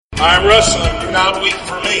I'm wrestling. Do not weep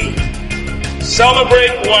for me.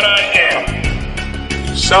 Celebrate what I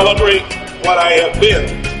am. Celebrate what I have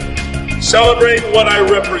been. Celebrate what I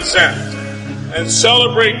represent. And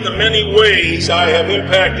celebrate the many ways I have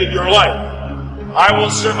impacted your life. I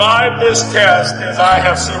will survive this test as I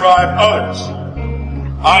have survived others.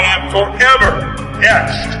 I am forever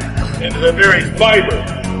etched into the very fiber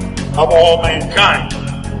of all mankind.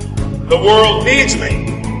 The world needs me.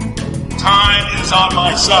 Time is on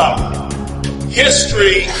my side.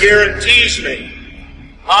 History guarantees me.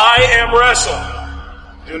 I am wrestling.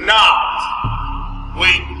 Do not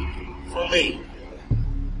wait for me.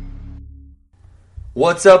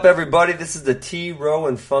 What's up, everybody? This is the T-Row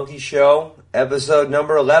and Funky Show, episode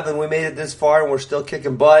number 11. We made it this far, and we're still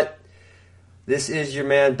kicking butt. This is your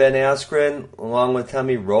man, Ben Askren, along with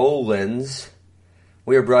Tommy Rollins.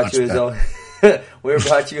 We are brought to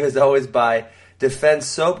you as always by Defend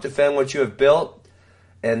Soap. Defend what you have built.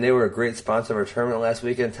 And they were a great sponsor of our tournament last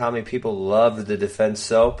weekend. Tommy, people loved the Defend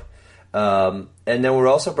Soap. And then we're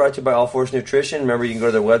also brought to you by All Force Nutrition. Remember, you can go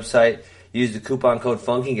to their website, use the coupon code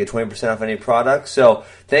FUNKY, and get 20% off any product. So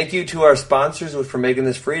thank you to our sponsors for making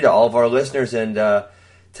this free to all of our listeners. And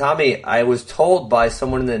Tommy, I was told by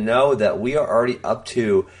someone in the know that we are already up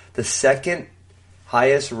to the second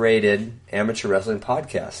highest rated amateur wrestling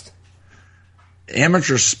podcast.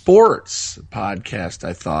 Amateur sports podcast,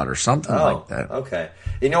 I thought, or something like that. Okay.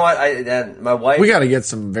 You know what? My wife. We got to get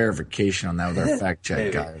some verification on that with our fact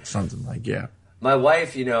check guy or something like My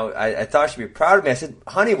wife, I thought she'd be proud of me. I said,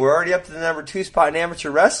 honey, we're already up to the number 2 spot in amateur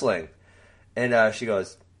wrestling. And she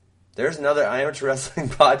goes, there's another amateur wrestling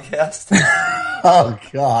podcast? Oh,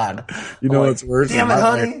 God. You know what's worse? Damn it,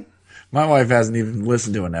 honey. My wife hasn't even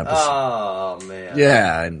listened to an episode. Oh, man.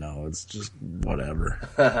 Yeah, I know. It's just whatever.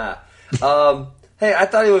 Hey, I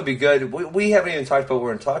thought it would be good. We haven't even talked about what we're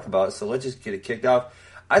going to talk about, so let's just get it kicked off.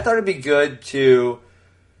 I thought it'd be good to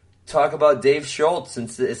talk about Dave Schultz,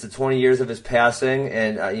 since it's the 20 years of his passing,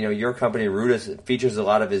 and your company Rudis features a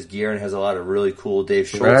lot of his gear and has a lot of really cool Dave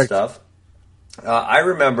Schultz stuff. I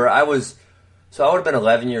remember I would have been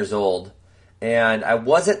 11 years old, and I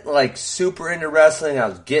wasn't like super into wrestling. I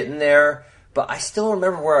was getting there, but I still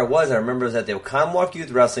remember where I was. I remember it was at the Oconomowoc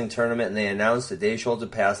Youth Wrestling Tournament, and they announced that Dave Schultz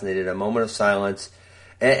had passed, and they did a moment of silence.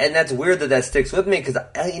 And that's weird that sticks with me, because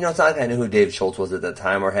it's not like I knew who Dave Schultz was at that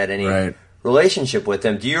time or had any relationship with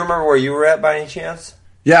him. Do you remember where you were at by any chance?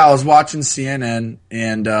 Yeah, I was watching CNN,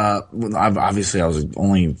 and obviously I was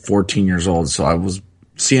only 14 years old, so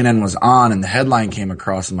CNN was on, and the headline came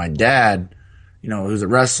across, and my dad, who's a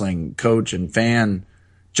wrestling coach and fan,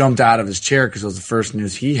 jumped out of his chair because it was the first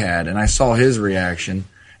news he had, and I saw his reaction.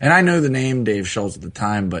 And I knew the name Dave Schultz at the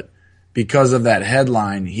time, but because of that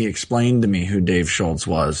headline, he explained to me who Dave Schultz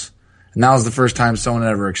was. And that was the first time someone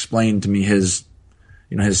had ever explained to me his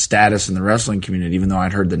status in the wrestling community, even though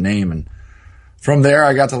I'd heard the name. And from there,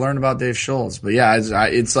 I got to learn about Dave Schultz. But yeah,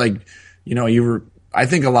 it's like, I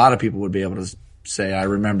think a lot of people would be able to say, I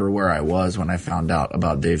remember where I was when I found out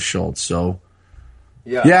about Dave Schultz. So,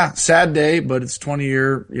 yeah, sad day, but it's 20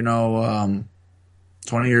 years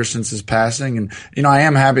since his passing. And, I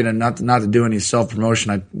am happy to not to do any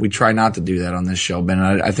self-promotion. We try not to do that on this show, Ben.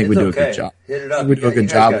 I think we do a good job. Hit it up. We do a good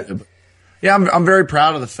job of it. But yeah, I'm very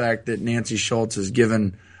proud of the fact that Nancy Schultz has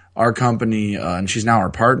given our company, and she's now our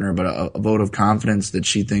partner, but a vote of confidence that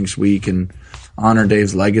she thinks we can honor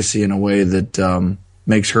Dave's legacy in a way that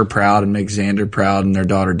makes her proud and makes Xander proud and their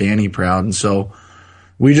daughter Danny proud. And so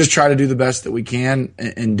we just try to do the best that we can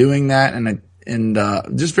in doing that, and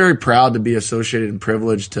just very proud to be associated and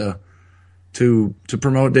privileged to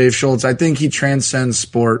promote Dave Schultz. I think he transcends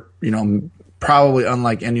sport, probably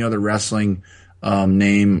unlike any other wrestling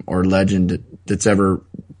name or legend that's ever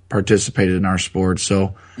participated in our sport.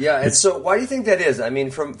 So yeah, and so why do you think that is? I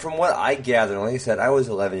mean, from what I gather, like I said, I was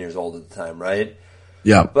 11 years old at the time, right?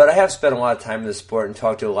 Yeah. But I have spent a lot of time in the sport and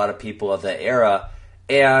talked to a lot of people of that era,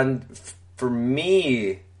 and for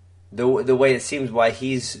me, the way it seems why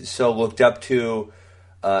he's so looked up to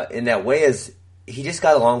in that way is he just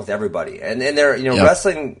got along with everybody. And there,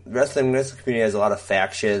 wrestling community has a lot of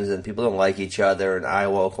factions, and people don't like each other. In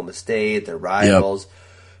Iowa, Oklahoma State, they're rivals. Yep.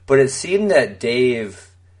 But it seemed that Dave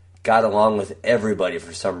got along with everybody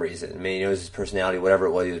for some reason. I mean, it was his personality, whatever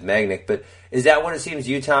it was. He was magnetic. But is that what it seems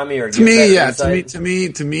to you, Tommy? Or to me, yeah.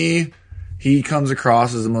 To me, he comes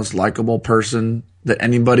across as the most likable person that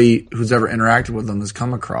anybody who's ever interacted with him has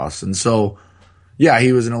come across. And so, yeah,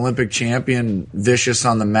 he was an Olympic champion, vicious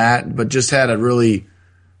on the mat, but just had a really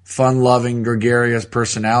fun-loving, gregarious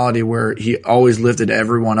personality where he always lifted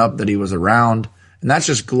everyone up that he was around. And that's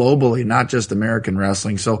just globally, not just American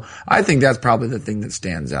wrestling. So I think that's probably the thing that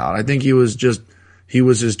stands out. I think he was he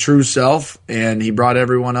was his true self, and he brought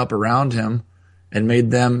everyone up around him and made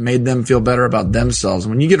them feel better about themselves.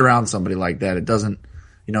 And when you get around somebody like that, it doesn't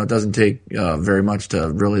take very much to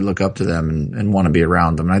really look up to them and want to be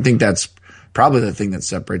around them. And I think that's probably the thing that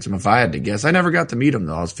separates him. If I had to guess, I never got to meet him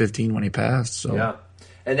though. I was 15 when he passed. So yeah,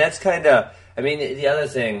 and that's kind of. I mean, the other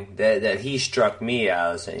thing that he struck me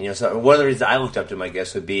as, and so one of the reasons I looked up to him, I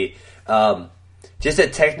guess, would be just a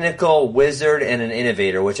technical wizard and an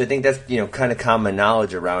innovator, which I think that's kind of common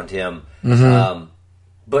knowledge around him. Mm-hmm.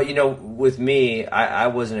 But with me, I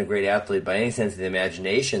wasn't a great athlete by any sense of the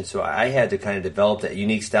imagination, so I had to kind of develop that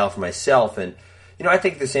unique style for myself. And I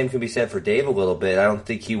think the same can be said for Dave a little bit. I don't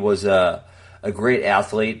think he was a great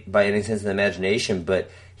athlete by any sense of the imagination,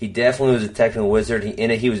 but he definitely was a technical wizard.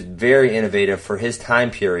 He was very innovative for his time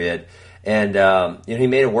period. And he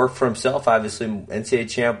made it work for himself. Obviously, NCAA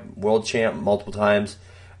champ, world champ, multiple times.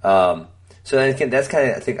 So then again, that's kind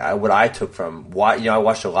of I think what I took from. I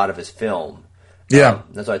watched a lot of his film. Yeah,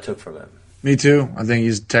 that's what I took from him. Me too. I think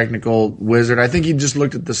he's a technical wizard. I think he just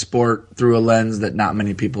looked at the sport through a lens that not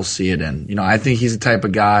many people see it in. I think he's the type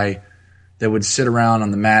of guy that would sit around on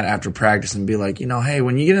the mat after practice and be like, hey,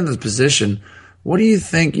 when you get in this position, what do you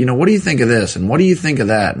think? What do you think of this? And what do you think of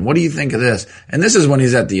that? And what do you think of this? And this is when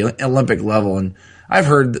he's at the Olympic level. And I've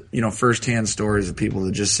heard, firsthand stories of people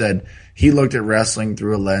that just said he looked at wrestling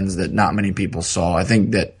through a lens that not many people saw. I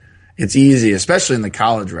think that it's easy, especially in the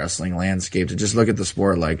college wrestling landscape, to just look at the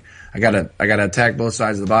sport like I gotta attack both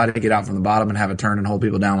sides of the body, get out from the bottom and have a turn and hold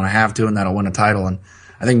people down when I have to, and that'll win a title. And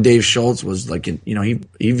I think Dave Schultz was like, he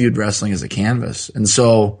viewed wrestling as a canvas. And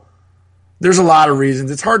so there's a lot of reasons.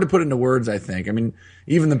 It's hard to put into words, I think. I mean,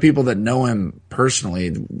 even the people that know him personally,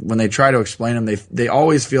 when they try to explain him, they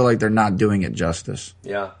always feel like they're not doing it justice.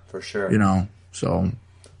 Yeah, for sure. So.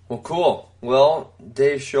 Well, cool. Well,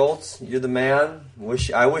 Dave Schultz, you're the man.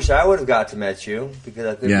 I wish I would have got to meet you because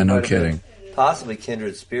I think we no might kidding. have been possibly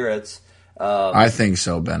kindred spirits. I think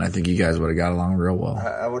so, Ben. I think you guys would have got along real well.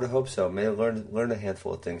 I would have hoped so. Maybe learned a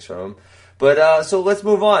handful of things from him. But so let's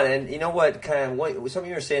move on. And you know what? What something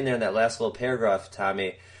you were saying there in that last little paragraph,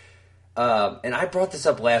 Tommy. And I brought this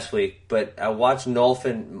up last week, but I watched Nolf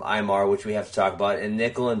and Imar, which we have to talk about, and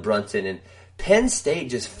Nickel and Brunson, and Penn State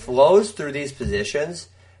just flows through these positions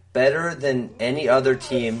better than any other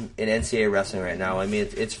team in NCAA wrestling right now. I mean,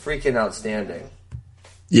 it's freaking outstanding.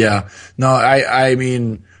 Yeah. No, I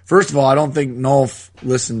mean, first of all, I don't think Nolf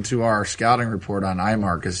listened to our scouting report on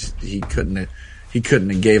Imar because he couldn't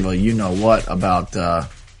have gave a you-know-what about the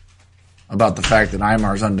fact that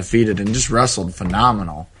Imar's undefeated and just wrestled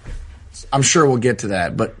phenomenal. I'm sure we'll get to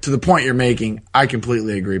that. But to the point you're making, I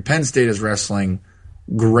completely agree. Penn State is wrestling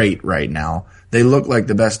great right now. They look like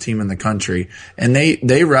the best team in the country. And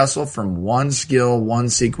they wrestle from one skill, one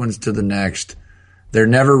sequence to the next. They're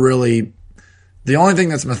never really – the only thing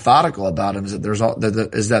that's methodical about them is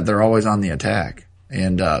that they're always on the attack.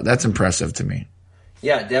 And that's impressive to me.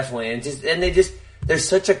 Yeah, definitely. There's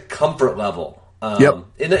such a comfort level. Yep.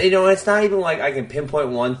 And, it's not even like I can pinpoint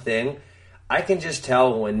one thing. I can just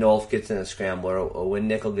tell when Nolf gets in a scramble or when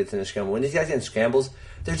Nickel gets in a scramble. When these guys get in scrambles,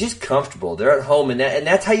 they're just comfortable. They're at home, and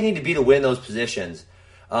that's how you need to be to win those positions.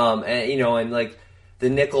 And like the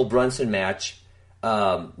Nickel Brunson match,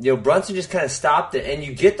 Brunson just kind of stopped it, and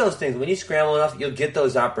you get those things when you scramble enough, you'll get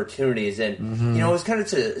those opportunities. And it was kind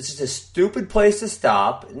of it's just a stupid place to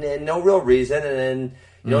stop, and no real reason. And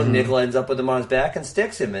then Nickel ends up with him on his back and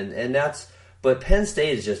sticks him, and that's. But Penn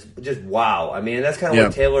State is just wow. I mean, that's kind of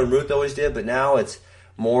what Taylor and Ruth always did, but now it's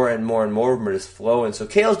more and more and more of them are just flowing. So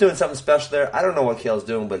Kale's doing something special there. I don't know what Kale's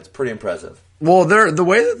doing, but it's pretty impressive. Well, the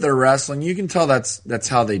way that they're wrestling, you can tell that's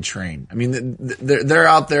how they train. I mean, they're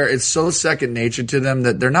out there. It's so second nature to them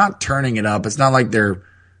that they're not turning it up. It's not like they're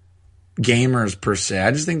gamers per se.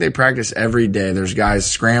 I just think they practice every day. There's guys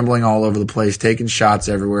scrambling all over the place, taking shots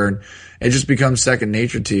everywhere, and it just becomes second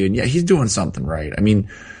nature to you. And yeah, he's doing something right. I mean,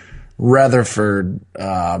 Rutherford,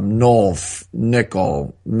 Nolf,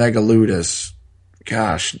 Nickel, Megaludis,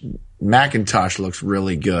 gosh, McIntosh looks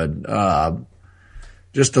really good.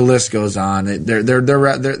 Just the list goes on.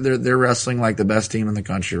 They're wrestling like the best team in the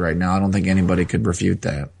country right now. I don't think anybody could refute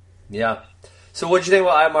that. Yeah. So what'd you think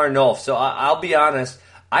about Imar Nolf? So I'll be honest.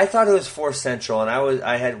 I thought it was 4 Central,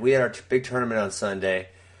 and we had our big tournament on Sunday.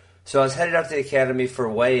 So I was headed up to the academy for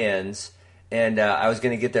weigh-ins, and I was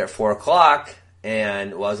going to get there at 4 o'clock.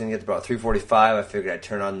 And I was going to get to about 3:45. I figured I'd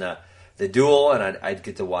turn on the duel, and I'd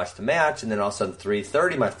get to watch the match. And then all of a sudden,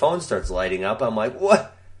 3:30, my phone starts lighting up. I'm like,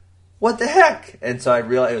 what? What the heck? And so I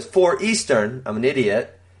realized it was 4 Eastern. I'm an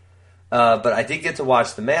idiot. But I did get to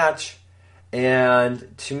watch the match.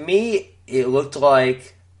 And to me, it looked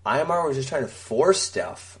like Imar was just trying to force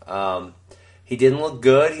stuff. He didn't look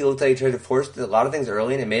good. He looked like he tried to force a lot of things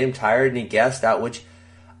early, and it made him tired, and he gassed out, which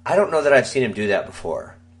I don't know that I've seen him do that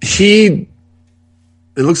before. It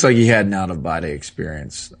looks like he had an out-of-body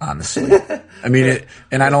experience, honestly. I mean,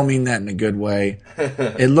 and I don't mean that in a good way.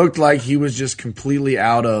 It looked like he was just completely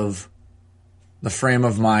out of the frame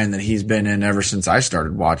of mind that he's been in ever since I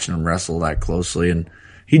started watching him wrestle that closely. And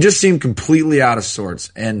he just seemed completely out of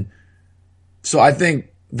sorts. And so I think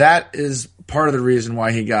that is part of the reason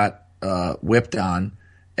why he got whipped on.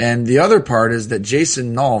 And the other part is that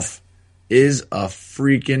Jason Nolf is a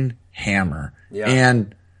freaking hammer. Yeah.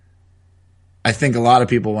 And I think a lot of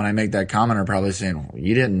people, when I make that comment, are probably saying, well,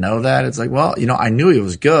 you didn't know that? It's like, well, I knew he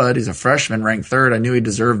was good. He's a freshman, ranked third. I knew he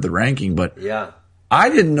deserved the ranking, but yeah, I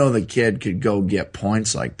didn't know the kid could go get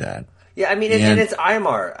points like that. Yeah, I mean, and it's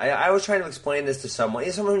Imar. I was trying to explain this to someone.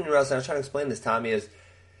 Someone who wrestling, I was trying to explain this, Tommy, is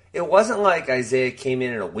it wasn't like Isaiah came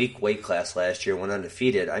in a weak weight class last year and went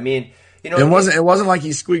undefeated. I mean, it wasn't like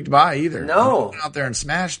he squeaked by either. No. He went out there and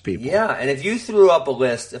smashed people. Yeah, and if you threw up a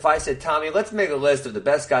list, if I said, Tommy, let's make a list of the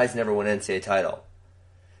best guys who never won an NCAA title.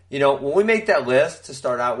 When we make that list to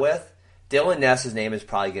start out with, Dylan Ness's name is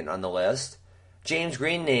probably getting on the list. James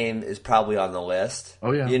Green's name is probably on the list.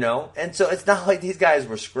 Oh, yeah. And so it's not like these guys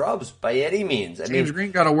were scrubs by any means. James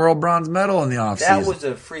Green got a world bronze medal in the offseason. That was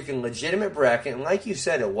a freaking legitimate bracket. And like you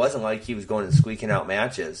said, it wasn't like he was going and squeaking out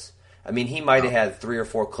matches. I mean, he might have had 3 or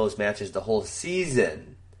 4 close matches the whole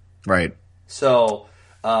season. Right. So,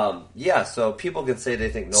 so people can say they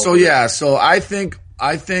think no. So I think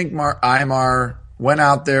Imar went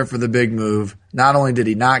out there for the big move. Not only did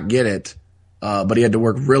he not get it, but he had to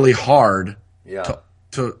work really hard to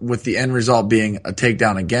with the end result being a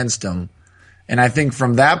takedown against him. And I think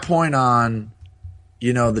from that point on,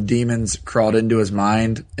 the demons crawled into his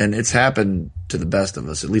mind, and it's happened to the best of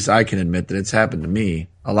us. At least I can admit that it's happened to me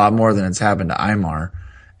a lot more than it's happened to Imar.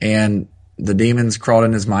 And the demons crawled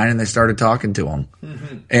in his mind, and they started talking to him.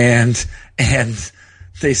 Mm-hmm. And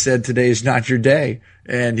they said, today's not your day.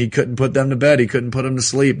 And he couldn't put them to bed. He couldn't put them to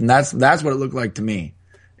sleep. And that's what it looked like to me.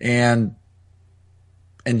 And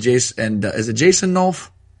Jason, is it Jason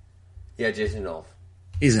Nolf? Yeah, Jason Nolf.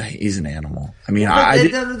 He's an animal. I mean,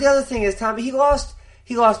 the other thing is, Tommy, he lost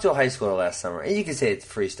to a high schooler last summer, and you could say it's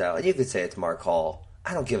freestyle, and you could say it's Mark Hall.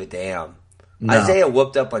 I don't give a damn. No. Isaiah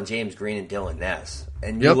whooped up on James Green and Dylan Ness,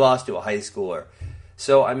 and you lost to a high schooler.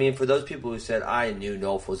 So, I mean, for those people who said, I knew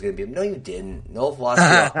Nolf was going to be... No, you didn't. Nolf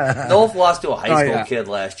lost to a high school kid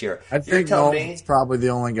last year. I think Nolf's probably the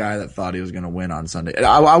only guy that thought he was going to win on Sunday.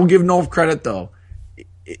 I will give Nolf credit, though.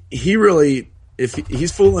 He really... If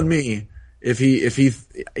he's fooling me, if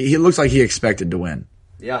he looks like he expected to win.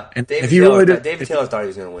 Yeah, and David Taylor thought he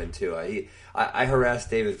was going to win, too. I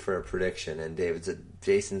harassed David for a prediction, and David said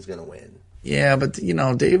Jason's going to win. Yeah, but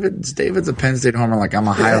David's a Penn State homer. Like I'm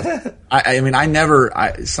a high.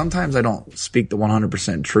 Sometimes I don't speak the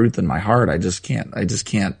 100% truth in my heart. I just can't.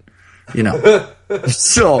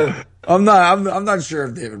 So I'm not sure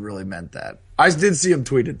if David really meant that. I did see him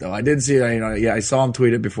tweet it though. I did see it. I saw him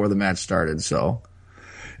tweet it before the match started. So,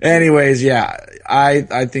 anyways,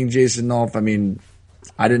 I think Jason Nolf. I mean,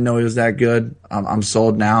 I didn't know he was that good. I'm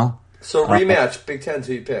sold now. So rematch, Big Ten.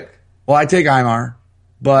 Who you pick? Well, I take Imar.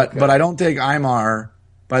 But I don't take Imar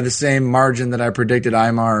by the same margin that I predicted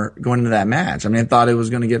Imar going into that match. I mean, I thought it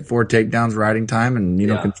was going to get 4 takedowns riding time and,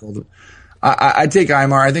 control it. I take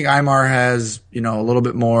Imar. I think Imar has, a little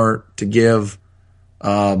bit more to give,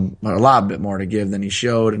 a lot bit more to give than he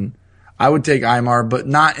showed. And I would take Imar, but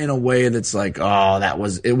not in a way that's like,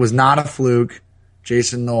 it was not a fluke.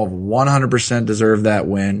 Jason Nolf 100% deserved that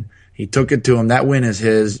win. He took it to him. That win is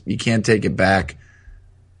his. You can't take it back.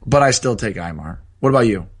 But I still take Imar. What about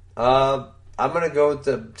you? I'm going to go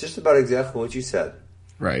with just about exactly what you said.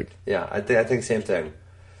 Right. Yeah, I think same thing.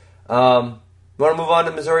 Want to move on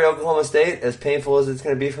to Missouri, Oklahoma State, as painful as it's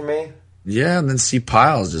going to be for me? Yeah, and then see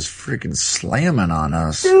Piles just freaking slamming on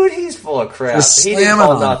us. Dude, he's full of crap. He didn't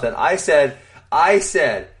call nothing. I said,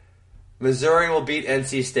 Missouri will beat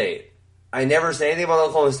NC State. I never said anything about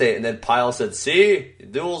Oklahoma State, and then Piles said, see,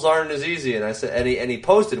 duels aren't as easy. And I said, and he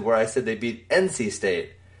posted where I said they beat NC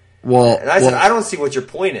State. Well, and I said, I don't see what your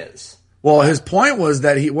point is. Well, his point was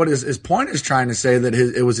that his point is trying to say that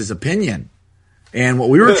it was his opinion. And what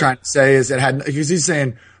we were trying to say is because he's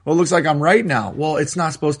saying, well, it looks like I'm right now. Well, it's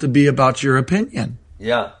not supposed to be about your opinion.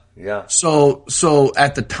 Yeah. So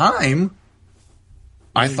at the time,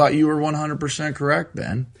 I thought you were 100% correct,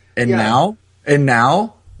 Ben. And now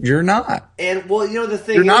you're not. And the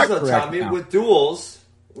thing is, though, Tommy, now. with duels,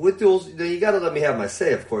 you got to let me have my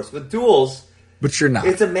say, of course. With duels, but you're not.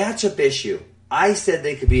 It's a matchup issue. I said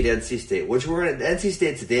they could beat NC State, which NC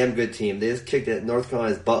State's a damn good team. They just kicked North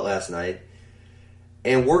Carolina's butt last night.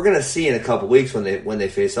 And we're going to see in a couple weeks when they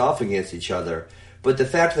face off against each other. But the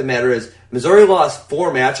fact of the matter is, Missouri lost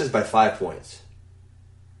 4 matches by 5 points.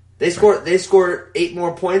 They score 8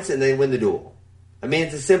 more points and they win the duel. I mean,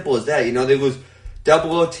 it's as simple as that. You know, they lose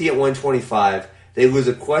double OT at 125. They lose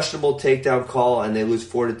a questionable takedown call, and they lose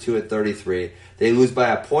 4-2 at 33. They lose by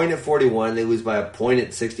a point at 41. They lose by a point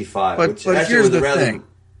at 65. But here's the thing.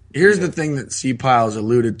 Here's the thing that C. Piles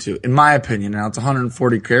alluded to, in my opinion. Now, it's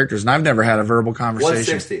 140 characters, and I've never had a verbal conversation.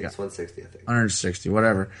 160. It's 160, I think. 160,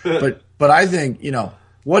 whatever. but I think, you know,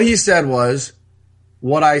 what he said was,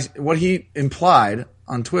 what he implied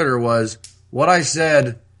on Twitter was, what I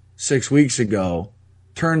said 6 weeks ago,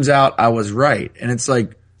 turns out I was right. And it's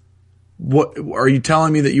like, what are you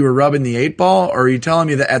telling me that you were rubbing the 8 ball, or are you telling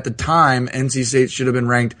me that at the time NC State should have been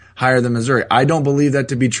ranked higher than Missouri? I don't believe that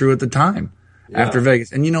to be true at the time after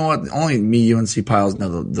Vegas. And you know what? Only me, you, and C. Piles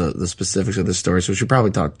know the specifics of this story, so we should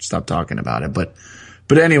probably stop talking about it. But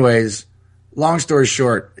anyways, long story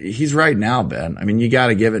short, he's right now, Ben. I mean, you got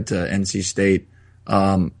to give it to NC State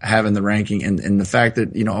having the ranking and the fact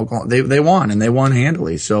that, you know, Oklahoma, they won, and they won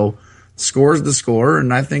handily. So score's the score,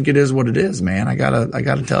 and I think it is what it is, man. I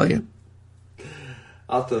gotta tell you.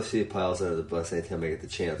 I'll throw C. Piles under the bus anytime I get the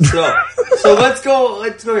chance. So let's go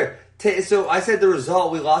here. So I said the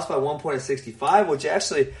result, we lost by 1 point at 65, which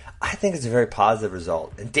actually I think is a very positive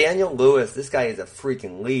result. And Daniel Lewis, this guy is a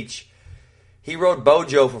freaking leech. He rode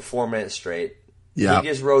Bojo for 4 minutes straight. Yeah. He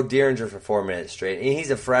just rode Derringer for 4 minutes straight. And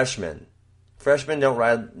he's a freshman. Freshmen don't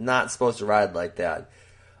ride, not supposed to ride like that.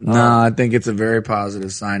 No, I think it's a very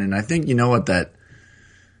positive sign. And I think, you know what, that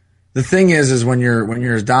the thing is when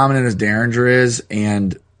you're as dominant as Derringer is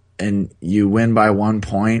and you win by 1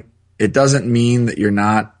 point, it doesn't mean that you're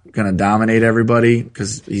not going to dominate everybody,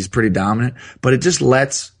 because he's pretty dominant, but it just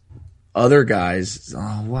lets other guys,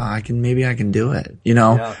 oh, wow, maybe I can do it, you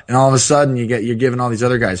know? Yeah. And all of a sudden you're giving all these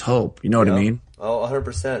other guys hope. You know what I mean? Oh,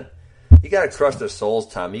 100%. You got to crush their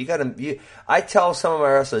souls, Tommy. I tell some of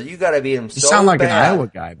my wrestlers, you got to beat them so bad. You sound like an Iowa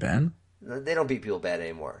guy, Ben. They don't beat people bad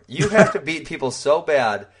anymore. You have to beat people so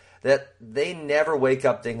bad that they never wake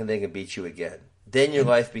up thinking they can beat you again. Then your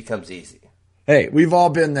life becomes easy. Hey, we've all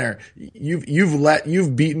been there.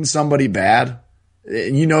 You've beaten somebody bad.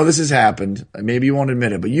 You know this has happened. Maybe you won't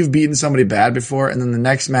admit it, but you've beaten somebody bad before, and then the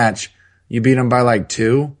next match you beat them by like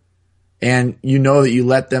 2, and you know that you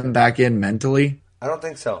let them back in mentally. I don't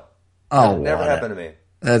think so. Oh, never happened to me.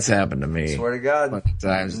 That's happened to me. I swear to God,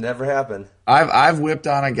 times. Never happened. I've whipped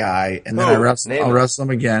on a guy, and then I'll wrestle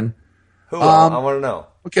him again. Who? I want to know.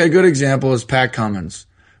 Okay, a good example is Pat Cummins.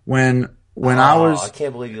 When I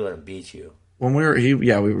can't believe you let him beat you. When we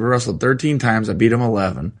wrestled 13 times. I beat him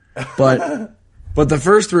 11, but the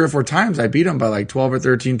first 3 or 4 times I beat him by like 12 or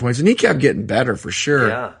 13 points, and he kept getting better for sure.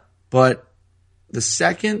 Yeah. But the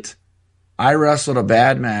second I wrestled a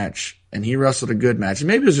bad match and he wrestled a good match, and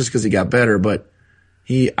maybe it was just because he got better, but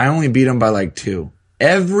I only beat him by like 2.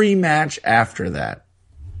 Every match after that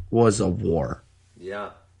was a war.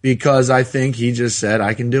 Yeah. Because I think he just said,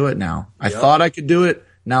 I can do it now. I thought I could do it.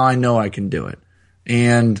 Now I know I can do it.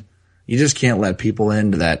 And you just can't let people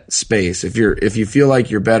into that space. If you feel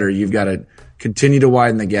like you're better, you've got to continue to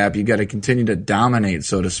widen the gap. You've got to continue to dominate,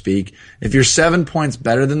 so to speak. If you're 7 points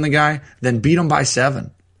better than the guy, then beat him by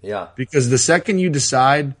 7. Yeah. Because the second you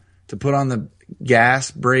decide to put on the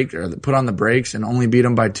gas brake or put on the brakes and only beat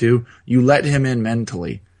him by 2, you let him in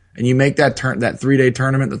mentally, and you make that 3-day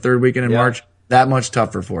tournament, the third weekend in March, that much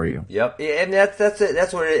tougher for you. Yep. And that's it.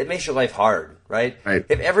 That's what it makes your life hard, right? Right.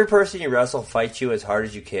 If every person you wrestle fights you as hard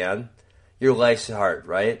as you can, your life's hard,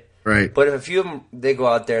 right? Right. But if a few of them, they go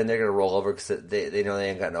out there and they're going to roll over because they know they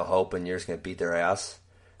ain't got no hope and you're just going to beat their ass,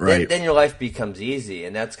 right? Then your life becomes easy,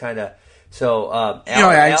 and that's kind of so.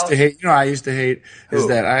 I used to hate is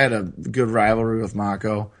that I had a good rivalry with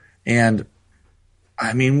Mako, and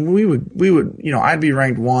I mean we would I'd be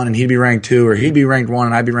ranked 1 and he'd be ranked 2, or he'd be ranked 1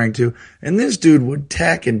 and I'd be ranked 2, and this dude would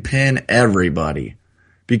tech and pin everybody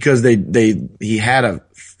because he had a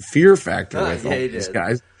fear factor with all these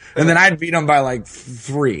guys. And then I'd beat him by like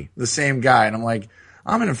 3, the same guy. And I'm like,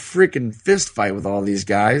 I'm in a freaking fist fight with all these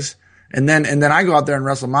guys. And then I go out there and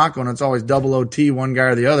wrestle Mako, and it's always double OT, one guy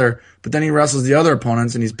or the other. But then he wrestles the other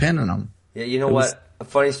opponents and he's pinning them. Yeah, you know what? A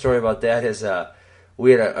funny story about that is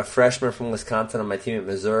we had a freshman from Wisconsin on my team at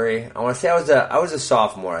Missouri. I want to say I was a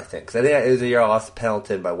sophomore, I think. Because I think it was the year I lost to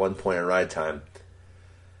Pendleton by 1 point in ride time.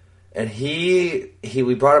 And we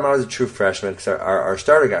brought him out as a true freshman because our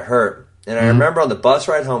starter got hurt. And I remember on the bus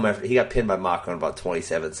ride home after he got pinned by Mako in about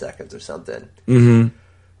 27 seconds or something. Mm-hmm.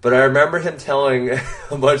 But I remember him telling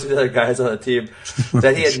a bunch of the other guys on the team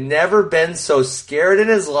that he had never been so scared in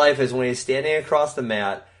his life as when he's standing across the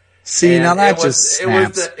mat See, And now that it was, just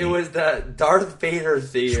snaps it was the Darth Vader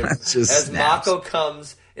theme just as snaps. Mako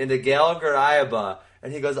comes into Gallagher Iaba,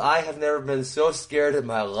 and he goes, "I have never been so scared in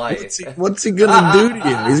my life." What's he gonna do to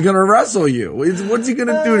you? He's gonna wrestle you. What's he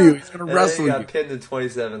gonna do to you? He's gonna And wrestle he you. got pinned in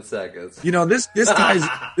 27 seconds. You know, this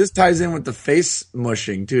ties in with the face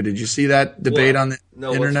mushing too. Did you see that debate on the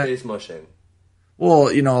internet? What's face mushing?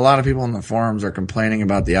 Well, you know, a lot of people in the forums are complaining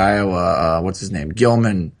about the Iowa, what's his name,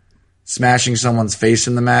 Gilman, smashing someone's face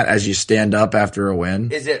in the mat as you stand up after a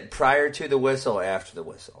win. Is it prior to the whistle or after the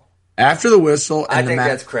whistle? After the whistle, and I think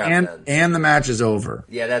that's crap, and the match is over.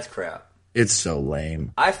 Yeah, that's crap. It's so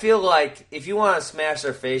lame. I feel like if you want to smash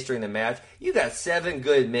their face during the match, you got 7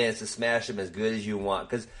 good minutes to smash them as good as you want.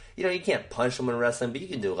 Because you can't punch them in wrestling, but you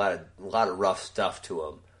can do a lot of rough stuff to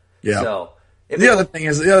them. Yeah. So the other thing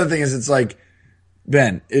is, it's like,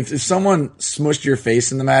 Ben, if someone smushed your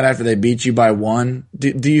face in the mat after they beat you by 1,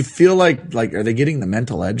 do you feel like are they getting the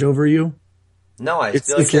mental edge over you? No, it's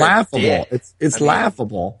feel like laughable. It's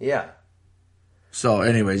laughable. Yeah. So,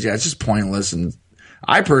 anyways, yeah, it's just pointless. And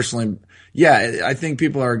I personally, I think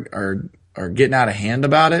people are getting out of hand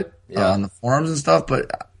about it on the forums and stuff. But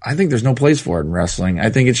I think there's no place for it in wrestling. I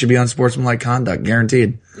think it should be unsportsmanlike conduct,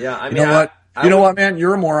 guaranteed. Yeah, I mean, you know what? You know what, man?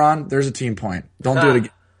 You're a moron. There's a team point. Don't do it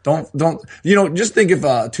again. Don't. Just think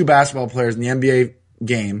if 2 basketball players in the NBA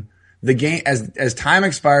game, the game as time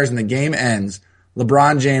expires and the game ends,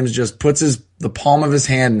 LeBron James just puts the palm of his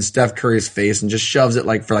hand in Steph Curry's face and just shoves it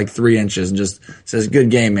for 3 inches and just says, "Good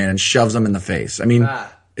game, man," and shoves him in the face. I mean,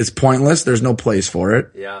 it's pointless. There's no place for it.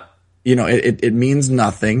 Yeah. It means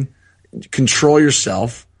nothing. Control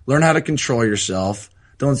yourself. Learn how to control yourself.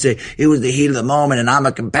 Don't say it was the heat of the moment and I'm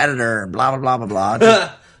a competitor. Blah blah blah blah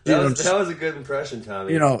blah. That was a good impression,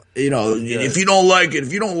 Tommy. If you don't like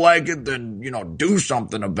it, then do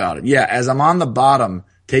something about it. Yeah, as I'm on the bottom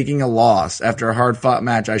taking a loss after a hard fought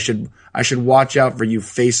match, I should watch out for you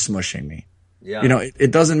face smushing me. Yeah.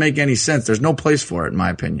 It doesn't make any sense. There's no place for it, in my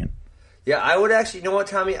opinion. Yeah, I would actually, you know what,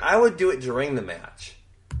 Tommy? I would do it during the match.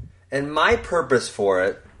 And my purpose for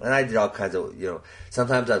it, and I did all kinds of,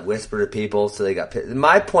 sometimes I'd whisper to people so they got pissed.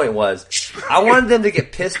 My point was, I wanted them to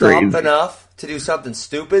get pissed off enough to do something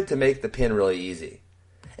stupid to make the pin really easy.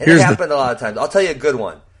 And it happened a lot of times. I'll tell you a good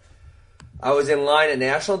one. I was in line at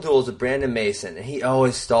National Duels with Brandon Mason, and he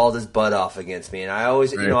always stalled his butt off against me. And I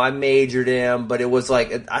always, I majored him, but it was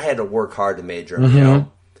like I had to work hard to major him,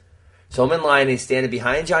 So I'm in line, and he's standing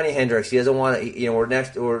behind Johnny Hendricks. He doesn't want to,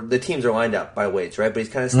 or the teams are lined up by weights, right? But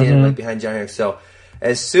he's kind of standing behind Johnny Hendricks. So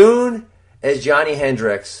as soon as Johnny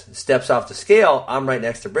Hendricks steps off the scale, I'm right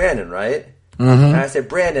next to Brandon, right? And I said,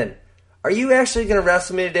 "Brandon, are you actually going to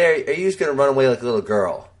wrestle me today, or are you just going to run away like a little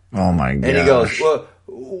girl?" Oh, my God. And he goes, "Well,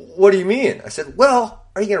 what do you mean?" I said, "Well,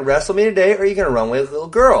 are you going to wrestle me today, or are you going to run away like a little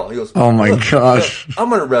girl?" He goes, "Oh, my gosh. I'm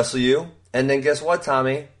going to wrestle you." And then guess what,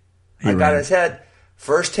 Tommy? I got his head.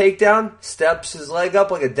 First takedown, steps his leg up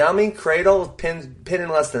like a dummy, cradle, pin in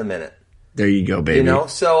less than a minute. There you go, baby.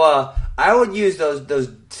 So I would use those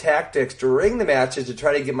tactics during the matches to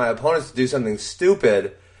try to get my opponents to do something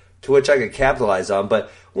stupid to which I could capitalize on.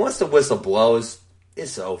 But once the whistle blows,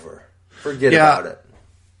 it's over. Forget about it.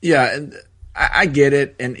 Yeah, and I get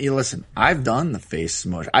it. And listen, I've done the face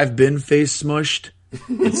smush. I've been face smushed.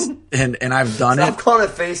 and I've done it. I'm calling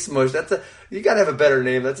it face smush. You got to have a better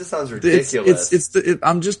name. That just sounds ridiculous.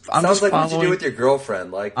 I'm just sounds like following, what you do with your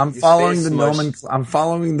girlfriend. Like I'm following I'm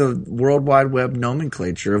following the World Wide Web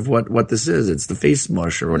nomenclature of what this is. It's the face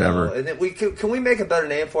smush or whatever. No, and then can we make a better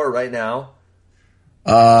name for it right now?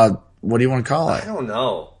 What do you want to call it? I don't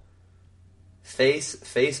know.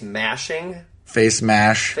 Face mashing. Face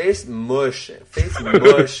mash. Face mush. Face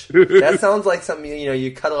mush. That sounds like something,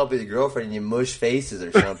 you cuddle up with your girlfriend and you mush faces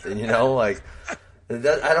or something, like,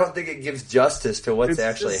 I don't think it gives justice to what's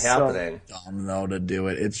actually happening. So dumb, though, to do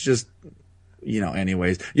it. It's just,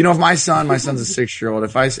 anyways. If my son's a 6-year-old,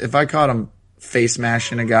 if I caught him face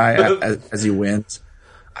mashing a guy as he wins,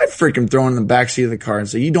 I'd freaking throw him in the backseat of the car and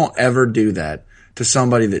say, "You don't ever do that to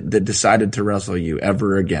somebody that decided to wrestle you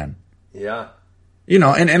ever again." Yeah.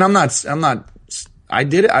 And I'm not, I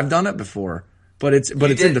did it. I've done it before, but it's in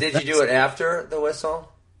defense. Did you do it after the whistle?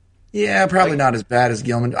 Yeah, probably not as bad as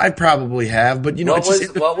Gilman. I probably have, but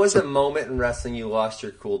what was the moment in wrestling you lost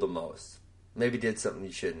your cool the most? Maybe did something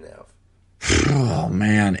you shouldn't have. Oh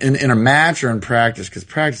man, in a match or in practice? Because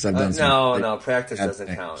practice I've done no, practice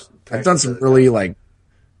doesn't count. I've done some really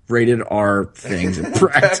rated R things in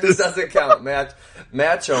practice. Practice doesn't count.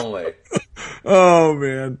 Match only. Oh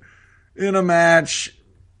man, in a match.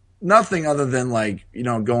 Nothing other than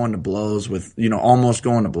going to blows with, almost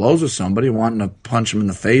going to blows with somebody, wanting to punch him in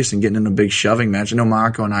the face and getting in a big shoving match. I know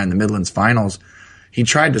Mako and I in the Midlands finals, he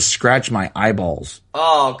tried to scratch my eyeballs.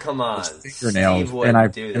 Oh, come on. Fingernails. Steve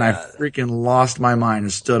wouldn't do and I that. freaking lost my mind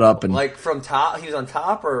and stood up and Like from top, he was on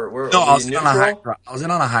top or where? no, I were was you in on a high neutral? crotch. I was in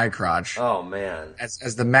on a high crotch. Oh man.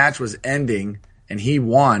 As the match was ending and he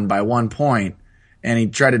won by 1 point and he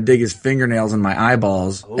tried to dig his fingernails in my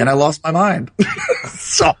eyeballs and I lost my mind.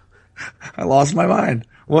 So I lost my mind.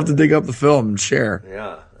 We'll have to dig up the film and share.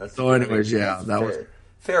 Yeah. That's, So anyways, yeah, that's that was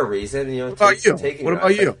fair reason. You know, What about you? What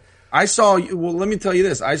about you? I saw you. Well, let me tell you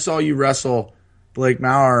this. I saw you wrestle Blake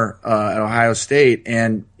Maurer at Ohio State,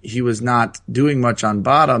 and he was not doing much on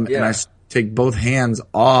bottom. Yeah. And I take both hands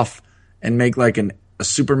off and make like a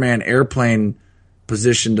Superman airplane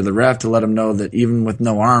position to the ref to let him know that even with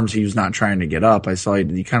no arms, he was not trying to get up. I saw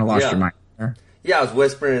you kind of lost your mind there. Yeah, I was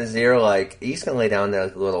whispering in his ear like, he's going to lay down there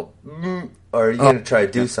like a little, or are you going to try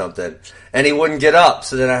to do something? And he wouldn't get up,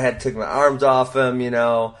 so then I had to take my arms off him, you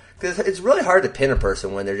know. Because it's really hard to pin a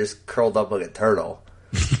person when they're just curled up like a turtle.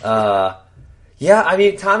 Yeah, I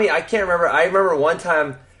mean, Tommy, I can't remember. I remember one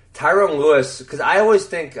time Tyrone Lewis, because I always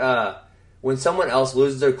think when someone else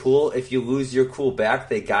loses their cool, if you lose your cool back,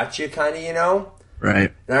 they got you kind of, you know?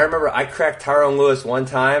 Right. And I remember I cracked Tyrone Lewis one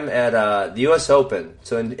time at the U.S. Open.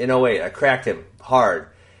 So in 08, I cracked him hard.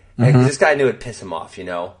 And this guy knew it'd piss him off, you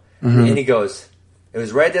know? And he goes, it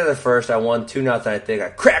was right there the first. I won 2-0, I think. I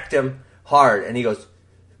cracked him hard. And he goes,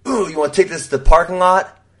 ooh, you want to take this to the parking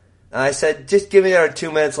lot? And I said, just give me another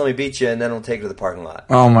 2 minutes, let me beat you, and then we'll take it to the parking lot.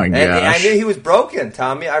 Oh, my gosh. And I knew he was broken,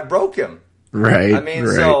 Tommy. I broke him. Right. I mean,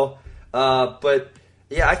 so, but,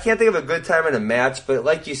 yeah, I can't think of a good time in a match, but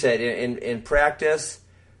like you said, in practice,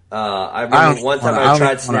 I remember one time I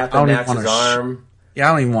tried snapping Max's arm. Yeah,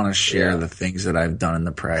 I don't even want to share the things that I've done in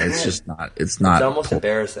the practice. It's just not. It's not. It's almost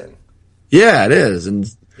embarrassing. Yeah, it is, and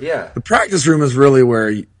Yeah. the practice room is really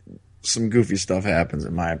where some goofy stuff happens,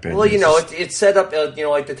 in my opinion. Well, you know, it's set up, you know,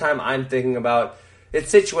 like the time I'm thinking about, it's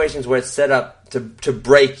situations where it's set up to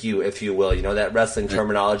break you, if you will, you know, that wrestling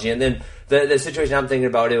terminology. And then the situation I'm thinking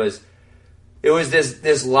about, it was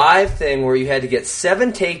this live thing where you had to get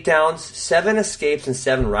 7 takedowns, 7 escapes, and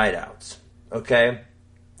 7 rideouts. Okay?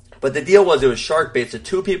 But the deal was it was shark bait, so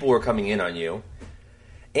 2 people were coming in on you.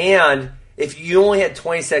 And if you only had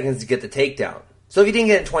 20 seconds to get the takedown. So if you didn't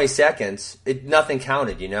get it in 20 seconds, nothing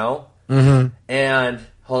counted, you know? Mm-hmm. And,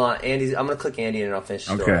 hold on, I'm going to click Andy and I'll finish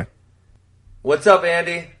the story. Okay. What's up,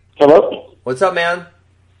 Andy? Hello? What's up, man?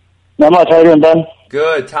 Not much. How you doing, Ben?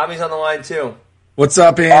 Good. Tommy's on the line, too. What's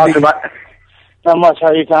up, Andy? Not much. How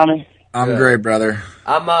are you, Tommy? I'm Good. great, brother.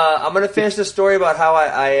 I'm going to finish the story about how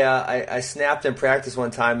I snapped in practice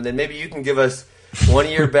one time, and then maybe you can give us one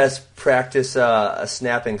of your best practice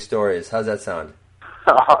snapping stories. How's that sound?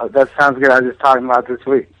 Oh, that sounds good. I was just talking about this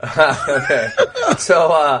week. Okay.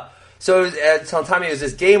 So Tommy, it was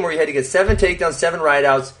this game where you had to get 7 takedowns, 7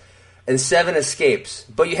 rideouts, and 7 escapes.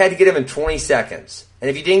 But you had to get them in 20 seconds. And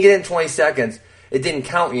if you didn't get it in 20 seconds, it didn't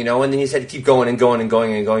count, you know, and then you just had to keep going and going and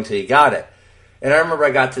going and going until you got it. And I remember I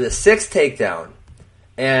got to the 6th takedown,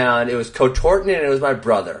 and it was Coach Horton and it was my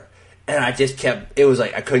brother. And I just kept, it was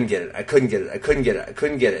like, I couldn't get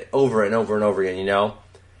it, over and over and over again, you know?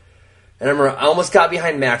 And I remember I almost got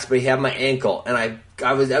behind Max, but he had my ankle, and I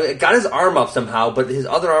got his arm up somehow, but his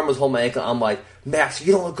other arm was holding my ankle. I'm like, Max, if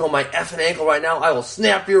you don't let go of my effing ankle right now, I will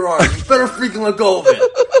snap your arm. You better freaking let go of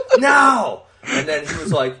it. Now! And then he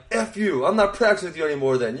was like, F you, I'm not practicing with you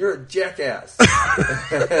anymore then. You're a jackass.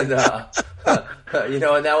 And, you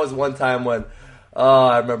know, and that was one time when,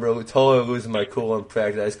 I remember totally losing my cool in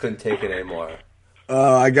practice. I just couldn't take it anymore.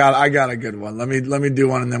 I got a good one. Let me do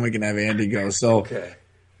one, and then we can have Andy go. Okay.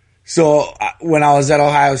 So when I was at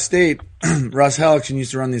Ohio State, Russ Hellickson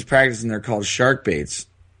used to run these practices, and they're called shark baits.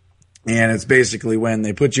 And it's basically when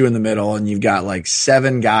they put you in the middle and you've got like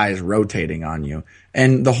 7 guys rotating on you.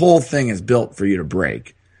 And the whole thing is built for you to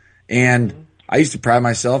break. And I used to pride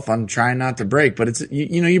myself on trying not to break, but it's,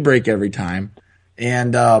 you know, you break every time.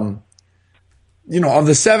 And, you know, of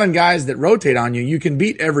the 7 guys that rotate on you, you can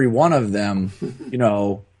beat every one of them, you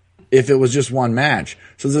know, if it was just one match.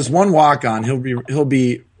 So this one walk-on,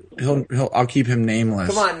 I'll keep him nameless.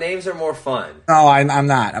 Come on, names are more fun. No, I'm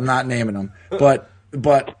not naming them.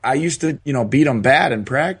 But I used to, you know, beat him bad in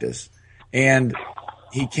practice. And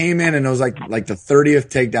he came in and it was like the 30th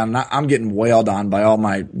takedown. And I'm getting wailed on by all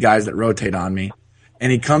my guys that rotate on me. And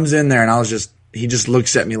he comes in there and he just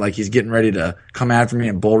looks at me like he's getting ready to come after me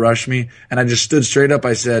and bull rush me. And I just stood straight up.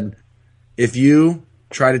 I said, if you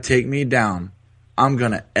try to take me down, I'm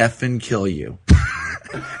going to effing kill you.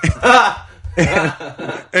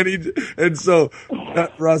 And so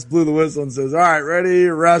Russ blew the whistle and says, all right, ready,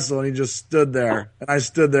 wrestle. And he just stood there. And I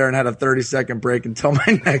stood there and had a 30-second break until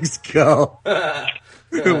my next go.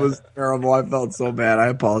 It was terrible. I felt so bad. I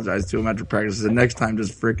apologized to him after practice. The next time,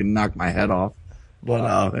 just freaking knock my head off.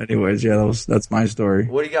 But anyways, yeah, that's my story.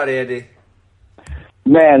 What do you got, Andy?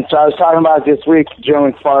 Man, so I was talking about this week,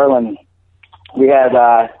 Joe McFarland. We had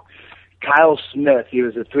Kyle Smith. He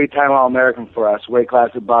was a 3-time All-American for us, weight class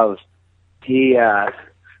above. He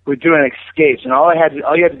we're doing escapes, and all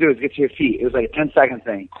you had to do was get to your feet. It was like a 10-second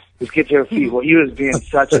thing. Just get to your feet. Well, he was being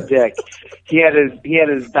such a dick. He had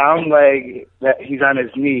his down leg that he's on his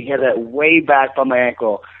knee. He had that way back on my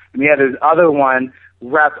ankle, and he had his other one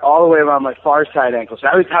wrapped all the way around my far side ankle. So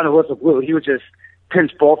every time the whistle blew, he would just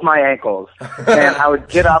pinch both my ankles, and I'd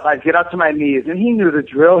get up to my knees, and he knew the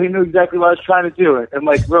drill. He knew exactly what I was trying to do. And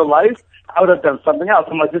like real life, I would have done something else.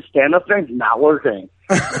 I'm like, this stand-up thing's not working.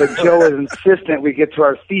 But Joe was insistent we get to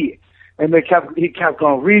our feet. And he kept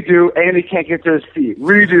going, redo, and he can't get to his feet.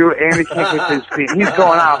 Redo, and he can't get to his feet. And he's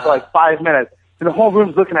going on for like 5 minutes. And the whole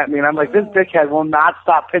room's looking at me, and I'm like, this dickhead will not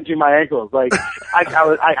stop pinching my ankles. Like,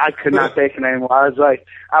 I could not take it anymore. I was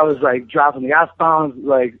like dropping the F-bombs,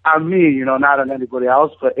 like, on me, not on anybody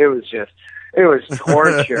else, but it was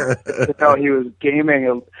torture. He was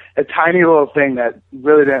gaming a tiny little thing that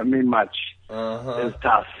really didn't mean much. It was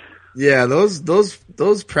tough. Yeah,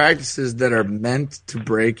 those practices that are meant to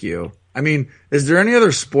break you. I mean, is there any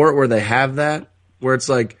other sport where they have that? Where it's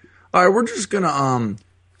like, all right, we're just gonna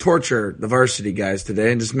torture the varsity guys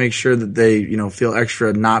today and just make sure that they, feel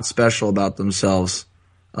extra not special about themselves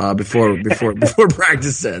before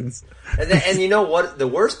practice ends. And you know what? The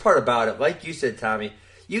worst part about it, like you said, Tommy,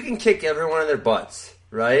 you can kick everyone in their butts,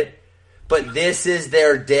 right? But this is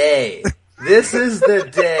their day. This is the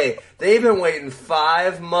day. They've been waiting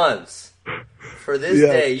 5 months for this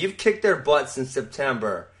day. You've kicked their butts in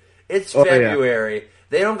September. It's February. Yeah.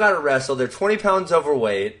 They don't got to wrestle. They're 20 pounds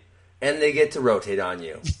overweight, and they get to rotate on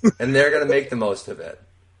you. And they're going to make the most of it.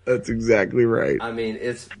 That's exactly right. I mean,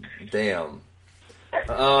 it's damn.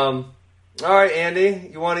 All right,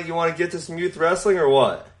 Andy, you want to get to some youth wrestling or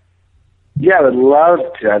what? Yeah, I would love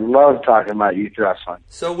to. I'd love talking about youth wrestling.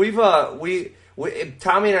 So we've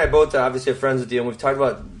Tommy and I both obviously are friends with you, and we've talked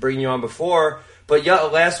about bringing you on before. But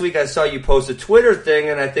last week I saw you post a Twitter thing,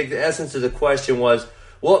 and I think the essence of the question was,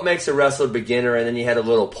 what makes a wrestler beginner? And then you had a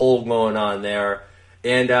little poll going on there.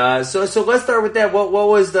 And so let's start with that.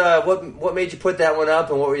 What made you put that one up,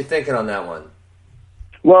 and what were you thinking on that one?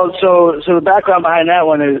 Well, so the background behind that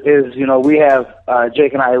one is we have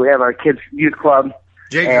Jake and I, we have our kids youth club.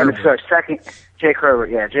 Jake Herbert. This is our second. Jake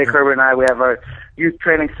Herbert, yeah. Jake Herbert and I, we have our youth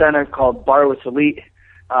training center called Barwitz Elite.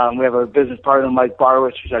 We have a business partner, Mike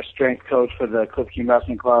Barwitz, who's our strength coach for the Cliff King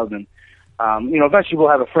Wrestling Club. And, eventually we'll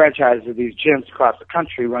have a franchise of these gyms across the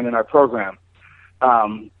country running our program.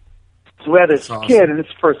 So we had this kid, and this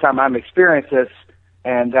is the first time I'm experienced this.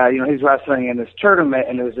 And, he's wrestling in this tournament,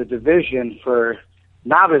 and there's a division for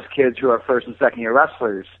novice kids who are first and second year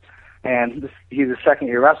wrestlers. And he's a second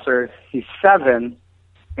year wrestler. He's 7.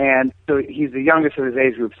 And so he's the youngest of his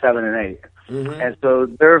age group, 7 and 8. Mm-hmm. And so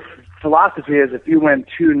their philosophy is if you win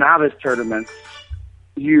 2 novice tournaments,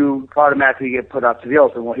 you automatically get put up to the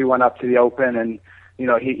open. Well, he went up to the open, and,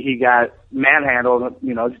 he got manhandled.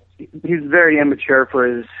 He's very immature for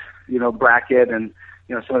his, bracket, and,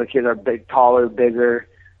 some of the kids are taller, bigger.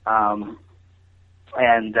 So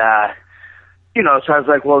I was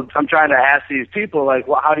like, well, I'm trying to ask these people, like,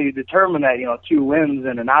 well, how do you determine that, 2 wins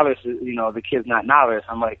and a novice, the kid's not novice?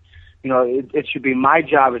 I'm like, it should be my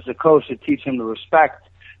job as a coach to teach him the respect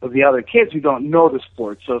of the other kids who don't know the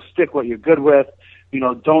sport. So stick what you're good with.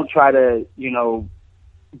 Don't try to,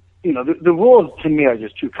 the rules to me are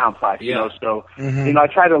just too complex, So, I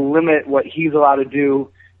try to limit what he's allowed to do,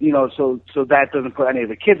 so that doesn't put any of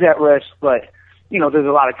the kids at risk. But, there's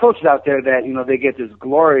a lot of coaches out there that, they get this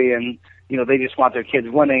glory and, they just want their kids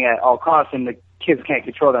winning at all costs, and the kids can't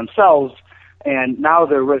control themselves. And now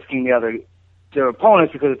they're risking their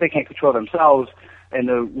opponents, because if they can't control themselves, and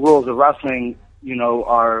the rules of wrestling,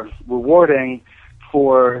 are rewarding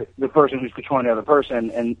for the person who's controlling the other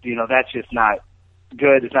person, and that's just not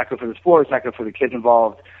good. It's not good for the sport. It's not good for the kids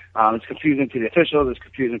involved. It's confusing to the officials. It's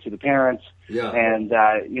confusing to the parents. Yeah. And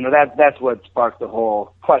that's what sparked the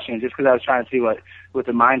whole question. Just because I was trying to see what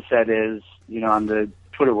the mindset is, on the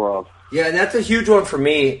Twitter world. Yeah, and that's a huge one for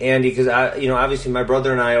me, Andy, because obviously my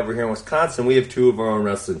brother and I over here in Wisconsin, we have 2 of our own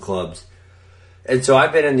wrestling clubs, and so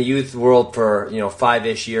I've been in the youth world for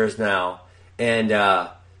 5-ish years now, and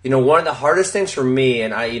one of the hardest things for me,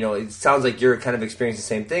 and it sounds like you're kind of experiencing the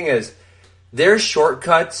same thing, is there's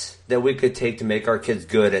shortcuts that we could take to make our kids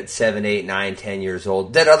good at 7, 8, 9, 10 years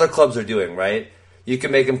old that other clubs are doing, right? You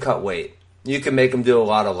can make them cut weight. You can make them do a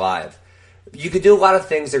lot of live. You could do a lot of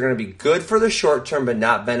things that are going to be good for the short term but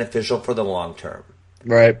not beneficial for the long term.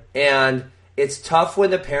 Right. And it's tough when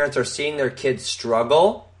the parents are seeing their kids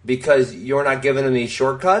struggle because you're not giving them these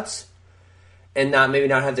shortcuts and maybe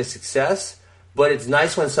not have the success. But it's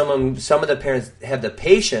nice when some of the parents have the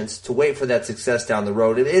patience to wait for that success down the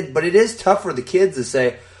road. But it is tough for the kids to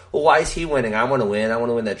say, well, why is he winning? I want to win. I want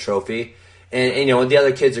to win that trophy. And the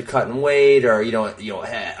other kids are cutting weight, or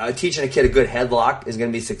teaching a kid a good headlock is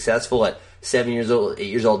going to be successful at 7 years old, 8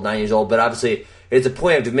 years old, 9 years old. But obviously, it's a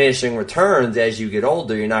point of diminishing returns as you get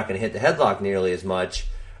older. You're not going to hit the headlock nearly as much.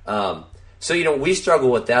 So we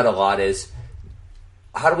struggle with that a lot. Is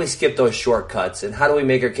how do we skip those shortcuts, and how do we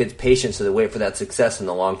make our kids patient so they wait for that success in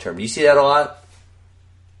the long term? Do you see that a lot?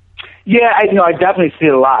 Yeah, I definitely see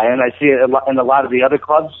it a lot, and I see it in a lot of the other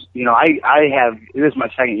clubs. This is my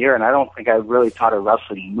second year, and I don't think I've really taught a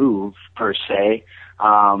wrestling move per se.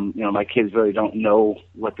 My kids really don't know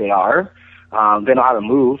what they are. They know how to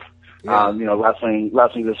move. Yeah. Wrestling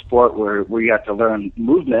is a sport where you have to learn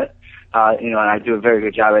movement. And I do a very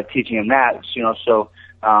good job at teaching them that. So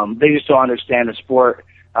they just don't understand the sport.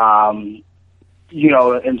 And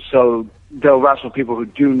so they'll wrestle people who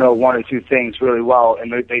do know one or two things really well,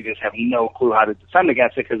 and they just have no clue how to defend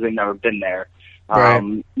against it because they've never been there. Right.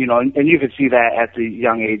 And you can see that at the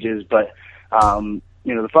young ages. But,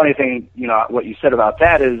 the funny thing, what you said about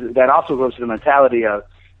that is that also goes to the mentality of,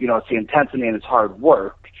 it's the intensity and it's hard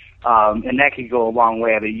work. And that can go a long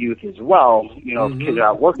way at a youth as well. If kids are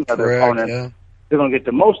out working with their opponents, they're going to get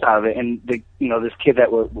the most out of it. And this kid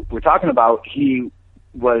that we're talking about, he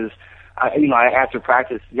was, after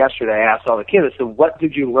practice yesterday, I asked all the kids, I said, what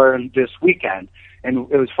did you learn this weekend?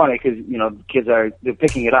 And it was funny because, kids they're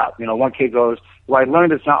picking it up. One kid goes, well, I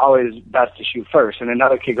learned it's not always best to shoot first. And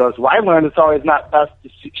another kid goes, well, I learned it's always not best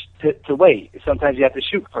to wait. Sometimes you have to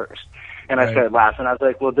shoot first. And I started laughing. I was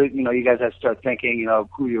like, well, you guys have to start thinking,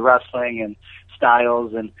 who you're wrestling and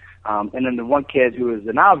styles. And then the one kid who was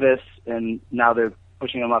a novice, and now they're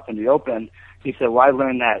pushing him up in the open, he said, well, I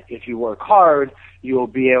learned that if you work hard, you will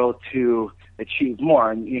be able to achieve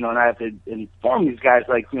more. And, and I have to inform these guys,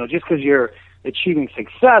 just because you're achieving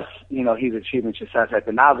success, he's achieving success at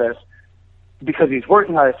the novice because he's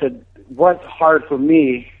working hard. I said, what's hard for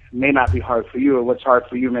me may not be hard for you, or what's hard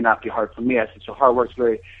for you may not be hard for me. I said, so hard work's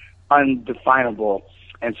very undefinable.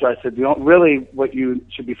 And so I said, really what you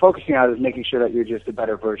should be focusing on is making sure that you're just a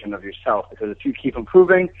better version of yourself, because if you keep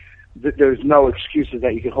improving, there's no excuses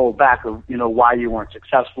that you can hold back of, why you weren't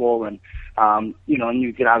successful. And, and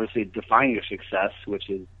you can obviously define your success, which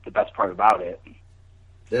is the best part about it.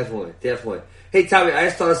 Definitely. Hey, Tommy, I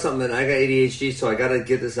just thought of something, and I got ADHD, so I got to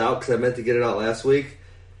get this out because I meant to get it out last week.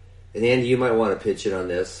 And Andy, you might want to pitch in on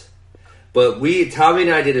this. But Tommy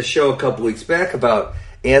and I did a show a couple weeks back about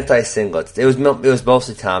anti-singlets. It was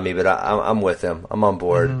mostly Tommy, but I'm with him. I'm on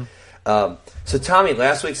board. Mm-hmm. So Tommy,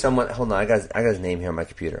 last week hold on, I got his name here on my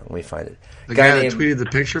computer. Let me find it. The guy that tweeted the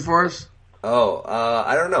picture for us? Oh,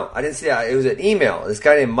 I don't know. I didn't see that. It was an email. This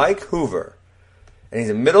guy named Mike Hoover, and he's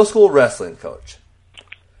a middle school wrestling coach.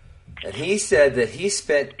 And he said that he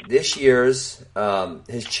spent this year's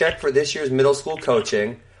his check for this year's middle school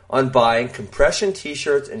coaching on buying compression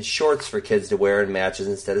T-shirts and shorts for kids to wear in matches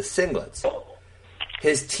instead of singlets.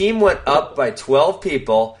 His team went up by 12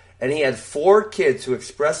 people, and he had 4 kids who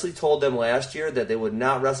expressly told them last year that they would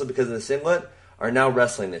not wrestle because of the singlet are now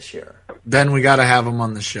wrestling this year. Then we got to have him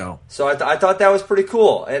on the show. So I thought that was pretty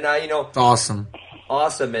cool. And, It's awesome.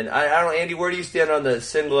 Awesome. And I don't know, Andy, where do you stand on the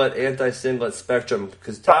singlet, anti-singlet spectrum?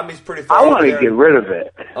 Because Tommy's pretty far. I want to get rid of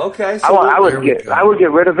it. Okay. So I would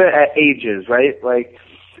get rid of it at ages, right? Like,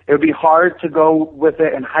 it would be hard to go with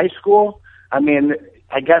it in high school. I mean,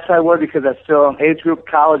 I guess I would because that's still an age group.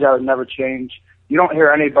 College, I would never change. You don't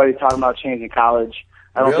hear anybody talking about changing college.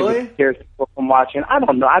 I don't think it scares people from watching. I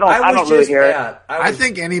don't know. I don't really hear it. I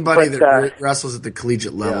think anybody that wrestles at the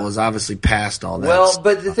collegiate level is obviously past all that. Well,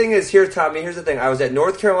 but the thing is, Tommy, here's the thing. I was at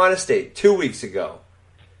North Carolina State 2 weeks ago,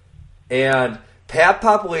 and Pat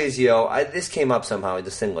Popolizio, this came up somehow,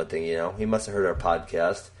 the singlet thing, he must have heard our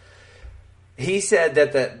podcast. He said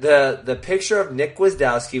that the picture of Nick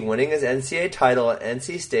Gwiazdowski winning his NCAA title at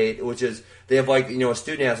NC State, which is, they have a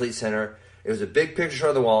student athlete center. It was a big picture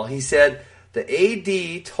on the wall. He said the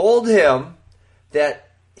AD told him that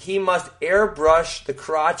he must airbrush the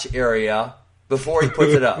crotch area before he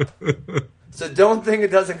puts it up. So don't think it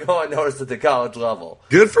doesn't go unnoticed at the college level.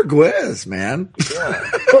 Good for Gwiz, man. Yeah.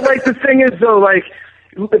 But the thing is though,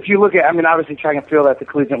 if you look at, obviously track and field at the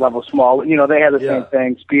collegiate level small, they have the same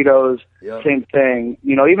thing, Speedos, same thing.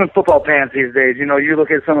 Even football pants these days, you look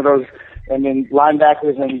at some of those,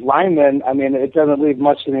 linebackers and linemen, it doesn't leave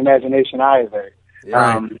much to the imagination either.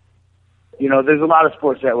 Yeah. There's a lot of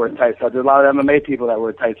sports that wear tight stuff. There's a lot of MMA people that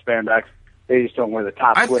wear tight spandex. They just don't wear the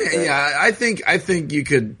tops with it. Yeah, I think you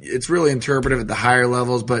could. It's really interpretive at the higher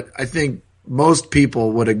levels, but I think most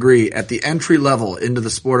people would agree at the entry level into the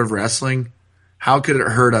sport of wrestling. How could it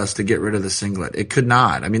hurt us to get rid of the singlet? It could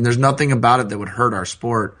not. I mean, there's nothing about it that would hurt our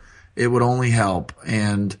sport. It would only help.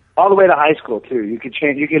 And all the way to high school too. You could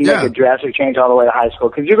change. You can make a drastic change all the way to high school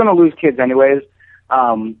because you're going to lose kids anyways.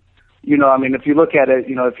 You know, I mean, if you look at it,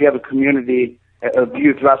 you know, if you have a community of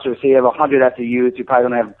youth wrestlers, say you have 100 at the youth, you're probably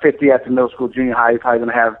going to have 50 at the middle school, junior high. You're probably going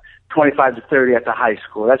to have 25 to 30 at the high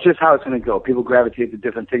school. That's just how it's going to go. People gravitate to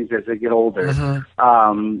different things as they get older.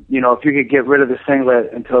 You know, if you could get rid of the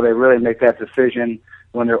singlet until they really make that decision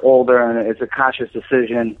when they're older and it's a conscious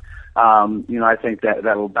decision, you know, I think that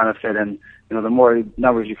will benefit. And, you know, the more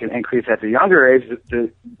numbers you can increase at the younger age, the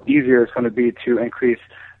easier it's going to be to increase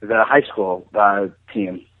the high school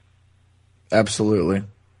team. Absolutely.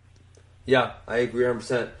 Yeah, I agree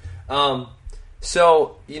 100%.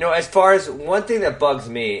 So, you know, as far as one thing that bugs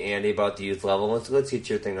me, Andy, about the youth level, let's get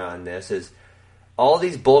your thing on this, is all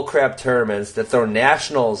these bullcrap tournaments that throw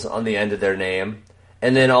nationals on the end of their name,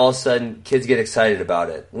 and then all of a sudden kids get excited about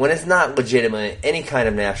it when it's not legitimately any kind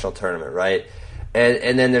of national tournament, right?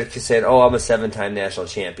 And then they're saying, oh, I'm a 7-time national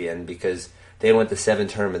champion because they went to 7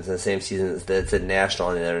 tournaments in the same season that said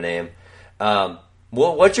national in their name.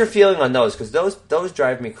 What's your feeling on those? Because those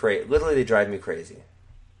drive me crazy. Literally, they drive me crazy.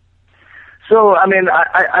 So, I mean,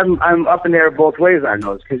 I'm up in the air both ways on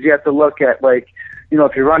those because you have to look at, like, you know,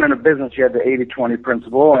 if you're running a business, you have the 80-20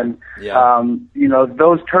 principle. And, you know,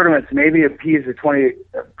 those tournaments maybe appease the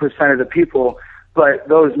 20% of the people, but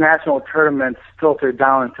those national tournaments filter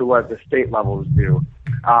down into what the state levels do.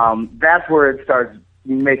 That's where it starts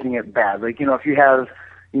making it bad. Like, you know, if you have,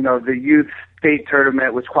 you know, the youth state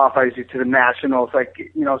tournament, which qualifies you to the nationals, like,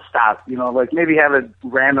 you know, stop. You know, like maybe have a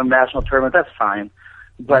random national tournament, that's fine.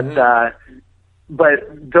 But but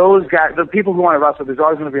those guys, the people who want to wrestle, there's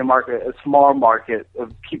always going to be a market, a small market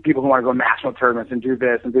of people who want to go national tournaments and do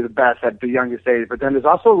this and be the best at the youngest age. But then there's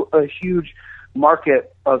also a huge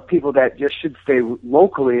market of people that just should stay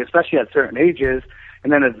locally, especially at certain ages,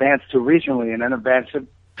 and then advance to regionally, and then advance to,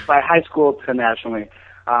 by high school to nationally.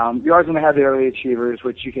 You're always going to have the early achievers,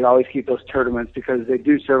 which you can always keep those tournaments because they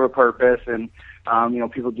do serve a purpose, and you know,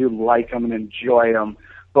 people do like them and enjoy them.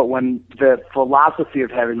 But when the philosophy of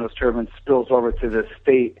having those tournaments spills over to the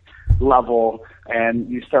state level and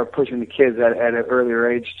you start pushing the kids at an earlier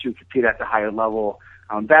age to compete at the higher level,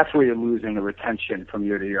 that's where you're losing the retention from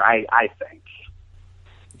year to year, I think.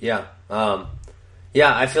 Yeah.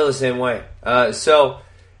 Yeah, I feel the same way. So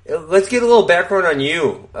let's get a little background on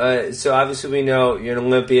you. So obviously we know you're an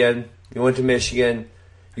Olympian. You went to Michigan.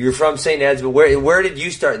 You're from St. Ed's, but where did you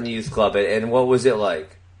start in the youth club, and what was it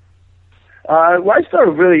like? Well, I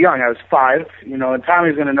started really young. I was 5, you know, and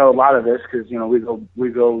Tommy's going to know a lot of this because, you know, we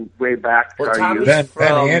go way back. Well, Tommy's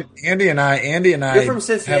from Andy and I. You're from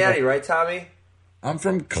Cincinnati, right, Tommy? I'm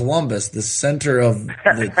from Columbus, the center of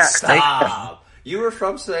the state. Stop. You were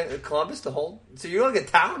from Columbus so you're like a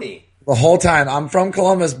townie. The whole time. I'm from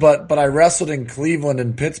Columbus, but I wrestled in Cleveland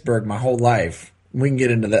and Pittsburgh my whole life. We can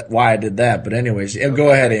get into that, why I did that. But anyways, go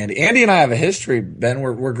ahead, Andy. Andy and I have a history, Ben.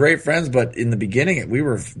 We're great friends, but in the beginning, we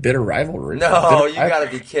were bitter rivalry. No, you got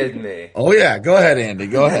to be kidding me. Oh, yeah. Go ahead, Andy.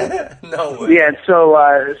 Go ahead. No way. Yeah, so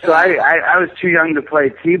I was too young to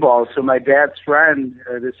play T-ball, so my dad's friend,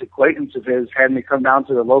 this acquaintance of his, had me come down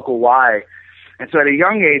to the local Y. And so at a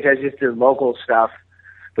young age, I just did local stuff.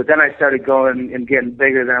 But then I started going and getting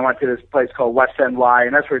bigger. Then I went to this place called West End Y,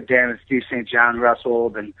 and that's where Dan and Steve St. John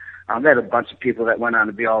wrestled, and they had a bunch of people that went on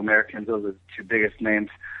to be All-Americans. Those are the 2 biggest names.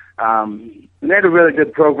 And they had a really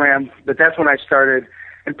good program, but that's when I started.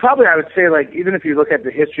 And probably I would say, like, even if you look at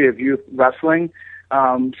the history of youth wrestling,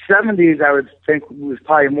 70s I would think was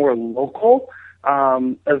probably more local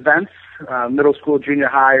events, middle school, junior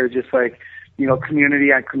high, or just like, you know,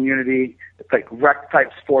 community on community, like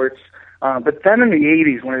rec-type sports. But then in the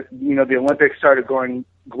 80s, when, you know, the Olympics started going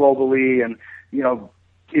globally and, you know,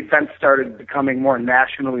 events started becoming more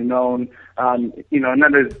nationally known, you know, and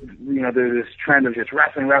then there's this trend of just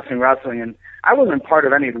wrestling, and I wasn't part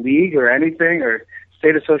of any league or anything or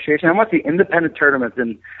state association. I went to independent tournaments,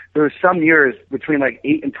 and there were some years between like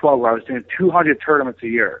 8 and 12 where I was doing 200 tournaments a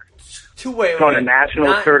year. Going to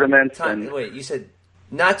national tournaments. Wait, you said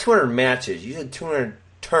not 200 matches. You said 200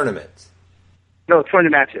 tournaments. No, 200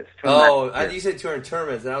 matches. 200 matches. You said 200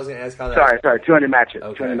 tournaments, and I was going to ask how that. Sorry, 200 matches.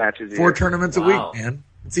 Okay. 200 matches. 4 tournaments a week, man.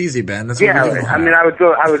 It's easy, Ben. That's yeah, what we do. I mean, I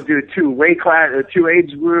would do 2 weight class, 2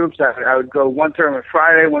 age groups. I would go 1 tournament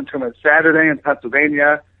Friday, 1 tournament Saturday in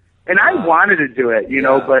Pennsylvania, and I wanted to do it, you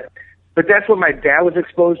know, but but that's what my dad was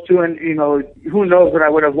exposed to, and who knows what I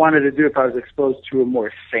would have wanted to do if I was exposed to a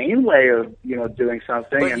more sane way of doing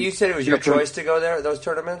something. But and, you said it was your choice to go there, those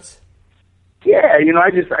tournaments? Yeah,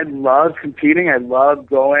 I loved competing. I loved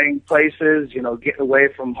going places, getting away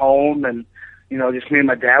from home, and just me and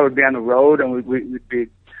my dad would be on the road, and we'd be,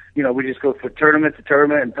 we just go from tournament to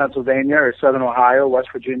tournament in Pennsylvania or Southern Ohio, West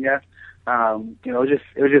Virginia. It was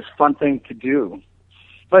just a fun thing to do.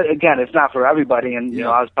 But again, it's not for everybody, and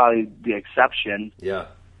I was probably the exception. Yeah.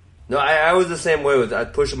 No, I was the same way with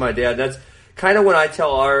I'd push my dad. That's kind of when I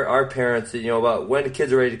tell our parents that, about when the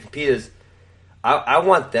kids are ready to compete is I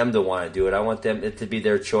want them to want to do it. I want them it to be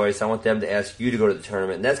their choice. I want them to ask you to go to the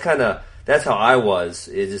tournament. And that's how I was.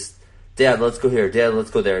 It's just, Dad, let's go here. Dad,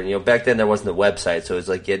 let's go there. And back then there wasn't a website, so it was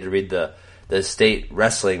like you had to read the state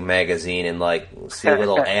wrestling magazine and like see a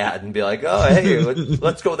little ad and be like, oh, hey,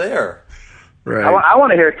 let's go there. Right. I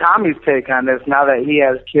want to hear Tommy's take on this now that he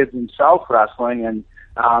has kids himself wrestling, and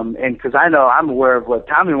because I know I'm aware of what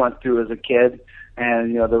Tommy went through as a kid,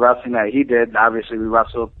 and the wrestling that he did. Obviously, we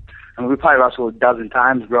wrestled. I mean, we probably wrestled a dozen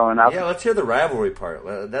times growing up. Yeah, let's hear the rivalry part.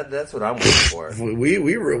 That's what I'm waiting for.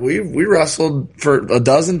 We wrestled for a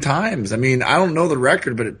dozen times. I mean, I don't know the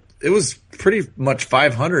record, but it was pretty much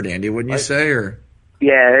 500, Andy, wouldn't you say? Or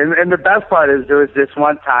yeah, and the best part is there was this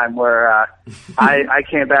one time where I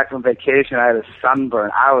came back from vacation. I had a sunburn.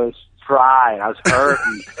 I was fried. I was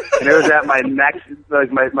hurting, and it was at my next,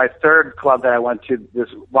 my third club that I went to, this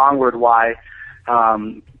Longwood Y.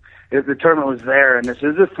 The tournament was there, and this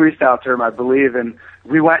is a freestyle tournament, I believe, and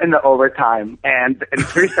we went into overtime. And in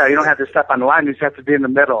freestyle, you don't have to step on the line; you just have to be in the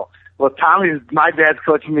middle. Well, my dad's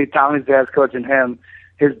coaching me. Tommy's dad's coaching him.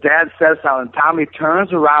 His dad says something. Tommy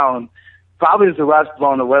turns around. Probably as the ref's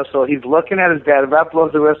blowing the whistle. He's looking at his dad. The ref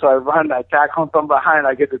blows the whistle. I run. I tackle him from behind.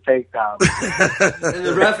 I get the takedown. And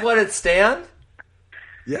the ref let it stand?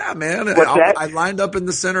 Yeah, man. What's that? I lined up in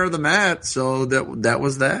the center of the mat, so that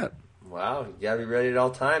was that. Wow, you gotta be ready at all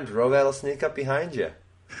times. Robat will sneak up behind you.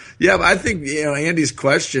 Yeah, but I think Andy's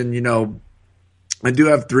question. I do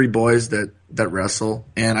have 3 boys that wrestle,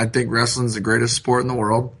 and I think wrestling's the greatest sport in the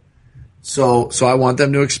world. So I want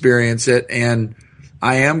them to experience it, and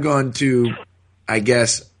I am going to, I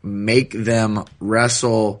guess, make them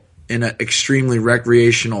wrestle in an extremely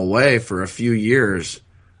recreational way for a few years,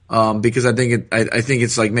 because I think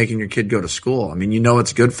it's like making your kid go to school. I mean,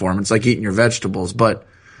 it's good for them. It's like eating your vegetables, but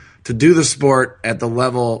to do the sport at the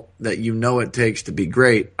level that it takes to be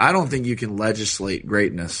great, I don't think you can legislate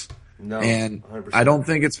greatness. No, and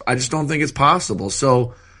 100%. I just don't think it's possible.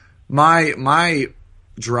 So my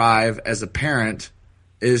drive as a parent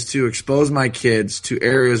is to expose my kids to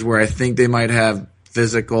areas where I think they might have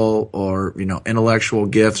physical or, intellectual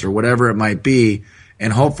gifts or whatever it might be.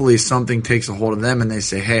 And hopefully something takes a hold of them and they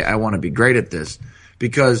say, hey, I want to be great at this,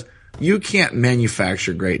 because you can't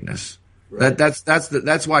manufacture greatness. Right.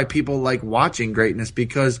 That's why people like watching greatness,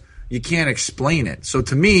 because you can't explain it. So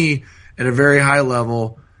to me, at a very high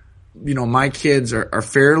level, my kids are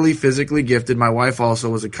fairly physically gifted. My wife also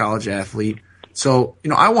was a college athlete. So,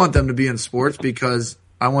 I want them to be in sports because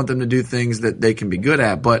I want them to do things that they can be good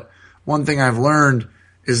at. But one thing I've learned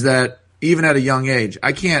is that even at a young age,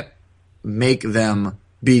 I can't make them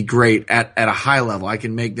be great at a high level. I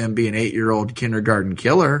can make them be an 8-year-old kindergarten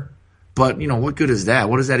killer. But, what good is that?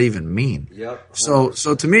 What does that even mean? Yep. So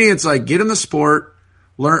to me, it's like, get in the sport,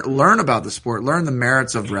 learn about the sport, learn the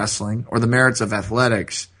merits of wrestling or the merits of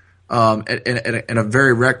athletics in a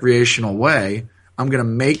very recreational way. I'm going to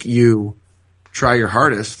make you try your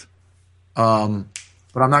hardest, but I'm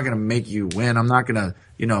not going to make you win. I'm not going to,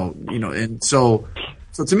 and so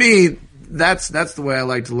to me, that's the way I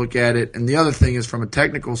like to look at it. And the other thing is from a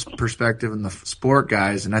technical perspective and the sport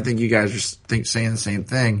guys, and I think you guys are saying the same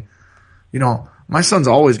thing. My son's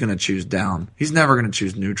always going to choose down. He's never going to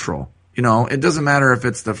choose neutral. It doesn't matter if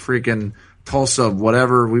it's the freaking Tulsa,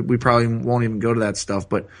 whatever. We probably won't even go to that stuff,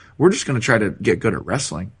 but we're just going to try to get good at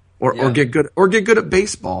wrestling or get good at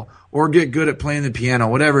baseball or get good at playing the piano,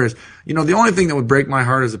 whatever it is. The only thing that would break my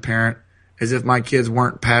heart as a parent is if my kids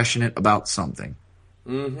weren't passionate about something.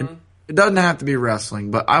 Mm-hmm. It doesn't have to be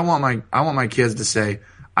wrestling, but I want my kids to say,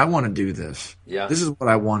 I want to do this. Yeah. This is what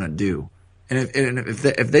I want to do. And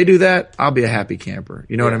if they do that, I'll be a happy camper.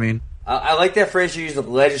 You know what I mean? I like that phrase you use,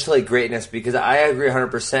 legislate greatness, because I agree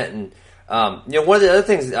 100%. And one of the other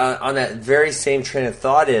things on that very same train of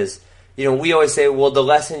thought is, we always say, well, the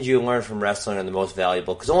lessons you learn from wrestling are the most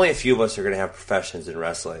valuable, because only a few of us are going to have professions in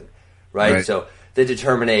wrestling, right? So the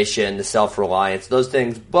determination, the self-reliance, those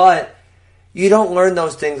things. But you don't learn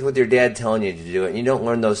those things with your dad telling you to do it. And you don't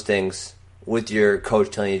learn those things with your coach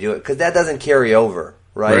telling you to do it, because that doesn't carry over,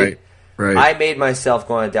 right? Right. I made myself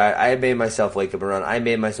go on a diet. I made myself wake up and run. I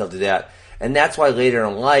made myself do that. And that's why later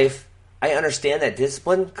in life, I understand that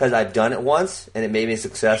discipline because I've done it once and it made me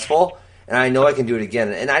successful. And I know I can do it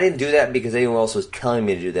again. And I didn't do that because anyone else was telling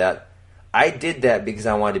me to do that. I did that because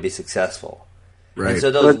I wanted to be successful. Right. And so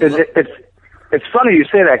it's funny you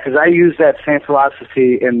say that because I use that same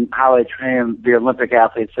philosophy in how I train the Olympic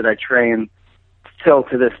athletes that I train still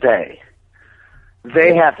to this day.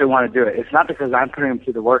 They have to want to do it. It's not because I'm putting them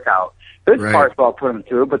through the workout. There's parts where I'll put them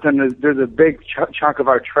through, but then there's a big chunk of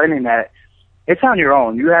our training that it's on your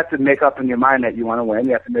own. You have to make up in your mind that you want to win.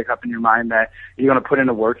 You have to make up in your mind that you're going to put in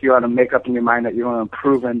the work. You have to make up in your mind that you're going to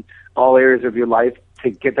improve in all areas of your life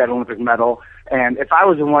to get that Olympic medal. And if I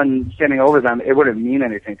was the one standing over them, it wouldn't mean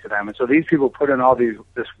anything to them. And so these people put in all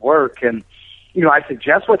this work, and I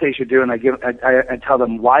suggest what they should do, and I tell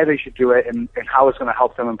them why they should do it and how it's going to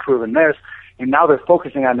help them improve in this. And now they're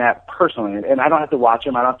focusing on that personally, and I don't have to watch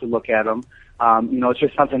them. I don't have to look at them. It's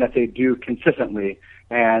just something that they do consistently.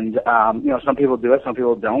 And some people do it, some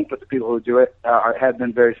people don't. But the people who do it have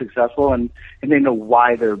been very successful, and they know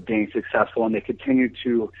why they're being successful, and they continue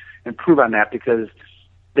to improve on that because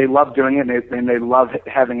they love doing it, and they love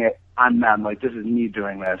having it on them. Like, this is me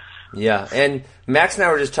doing this. Yeah, and Max and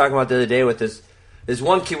I were just talking about the other day with this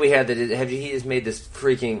one kid we had that he has made this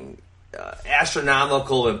freaking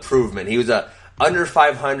astronomical improvement. He was a under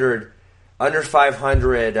 500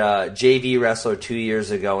 JV wrestler 2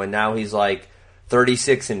 years ago, and now he's like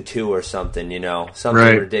 36-2 or something.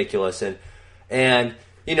 Something ridiculous. And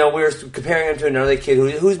we were comparing him to another kid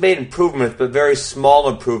who's made improvements, but very small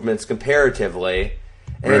improvements comparatively.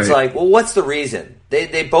 And it's like, well, what's the reason?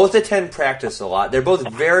 They both attend practice a lot. They're both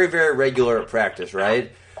very, very regular at practice,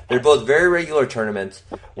 right? They're both very regular tournaments.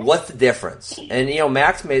 What's the difference? And,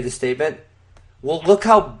 Max made the statement, well, look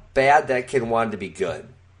how bad that kid wanted to be good.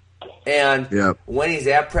 And when he's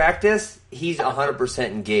at practice, he's 100%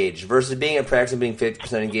 engaged versus being at practice and being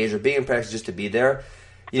 50% engaged or being in practice just to be there.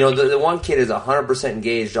 The one kid is 100%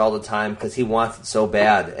 engaged all the time because he wants it so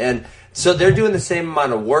bad. And so they're doing the same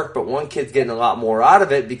amount of work, but one kid's getting a lot more out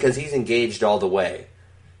of it because he's engaged all the way.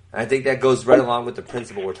 I think that goes right along with the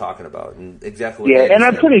principle we're talking about, and exactly what and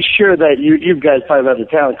I'm pretty sure that you guys probably have the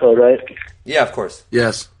talent code, right? Yeah, of course.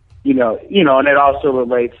 Yes. And it also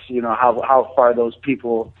relates, how far those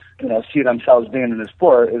people, see themselves being in the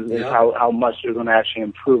sport is how much they're going to actually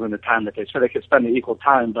improve in the time that they could spend the equal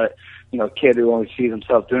time, but a kid who only sees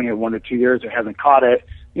himself doing it 1 to 2 years or hasn't caught it,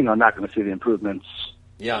 not going to see the improvements.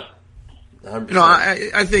 Yeah.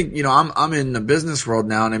 100%. I think I'm in the business world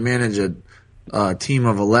now, and I manage a team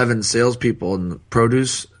of 11 salespeople in the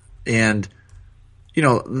produce, and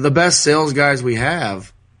the best sales guys we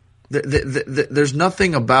have, there's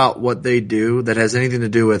nothing about what they do that has anything to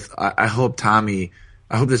do with I hope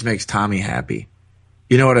this makes Tommy happy.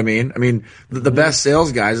 You know what I mean? I mean, the best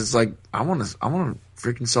sales guys, it's like I want to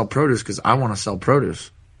freaking sell produce because I want to sell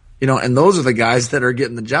produce. And those are the guys that are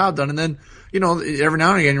getting the job done. And then every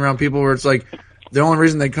now and again you're around people where it's like the only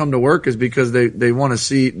reason they come to work is because they want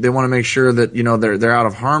to make sure that they're out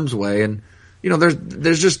of harm's way. And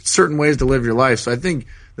there's just certain ways to live your life. So I think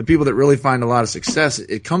the people that really find a lot of success,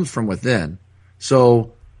 it comes from within.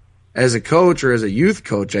 So as a coach or as a youth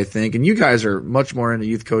coach, I think, and you guys are much more into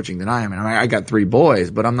youth coaching than I am. And I got 3 boys,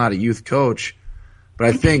 but I'm not a youth coach. But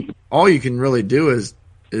I think all you can really do is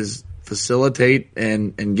facilitate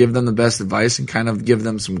and give them the best advice and kind of give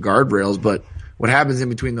them some guardrails. But what happens in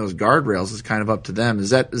between those guardrails is kind of up to them.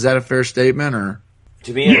 Is that a fair statement? Or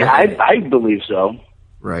to me, I believe so.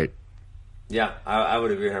 Right. Yeah, I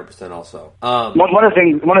would agree 100% also. One of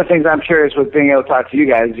the things I'm curious with being able to talk to you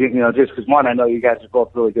guys, just because one, I know you guys are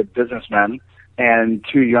both really good businessmen, and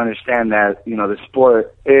two, you understand that the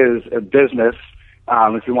sport is a business.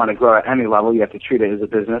 If you want to grow at any level, you have to treat it as a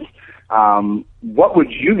business. What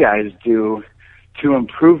would you guys do to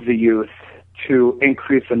improve the youth, to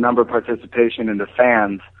increase the number of participation in the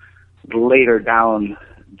fans later down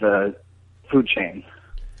the food chain?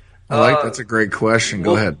 That's a great question.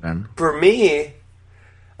 Go ahead, man. For me,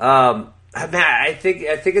 I think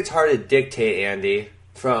it's hard to dictate, Andy,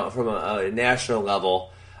 from a national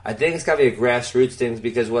level. I think it's got to be a grassroots thing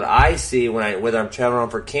because what I see whether I'm traveling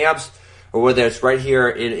around for camps or whether it's right here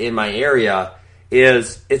in my area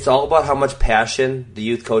is it's all about how much passion the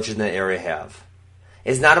youth coaches in that area have.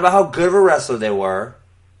 It's not about how good of a wrestler they were,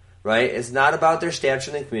 right? It's not about their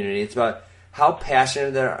stature in the community. It's about how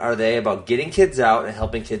passionate are they about getting kids out and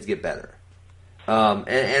helping kids get better.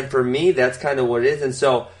 And for me, that's kind of what it is. And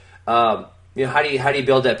so, how do you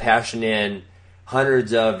build that passion in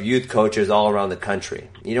hundreds of youth coaches all around the country?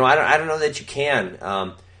 I don't know that you can.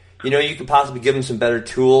 You could possibly give them some better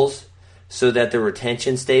tools, so that the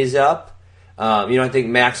retention stays up. I think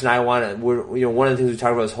Max and I one of the things we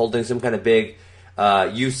talked about is holding some kind of big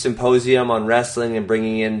youth symposium on wrestling and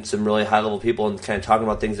bringing in some really high-level people and kind of talking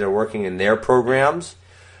about things that are working in their programs.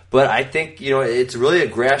 But I think, it's really a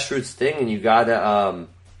grassroots thing, and you gotta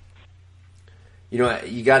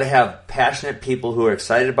have passionate people who are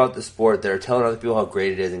excited about the sport, that are telling other people how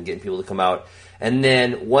great it is and getting people to come out. And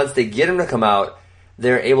then once they get them to come out,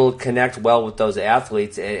 they're able to connect well with those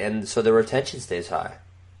athletes, and so the retention stays high.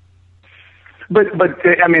 But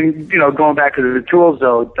I mean, going back to the tools,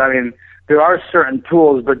 though, I mean, there are certain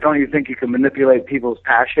tools, but don't you think you can manipulate people's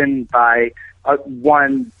passion by,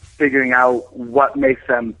 one, figuring out what makes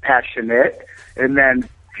them passionate, and then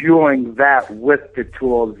fueling that with the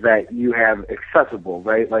tools that you have accessible,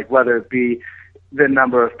 right? Like whether it be the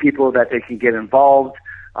number of people that they can get involved,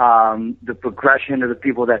 the progression of the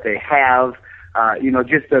people that they have,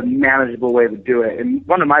 just a manageable way to do it. And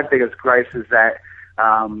one of my biggest gripes is that,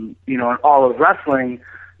 in all of wrestling,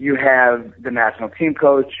 you have the national team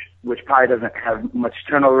coach, which probably doesn't have much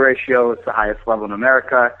turnover ratio. It's the highest level in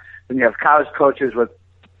America. Then you have college coaches with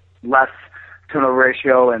less turnover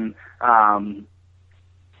ratio, and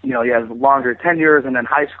you have longer tenures. And then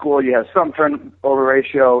high school, you have some turnover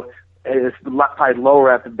ratio. It's probably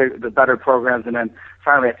lower at the better programs. And then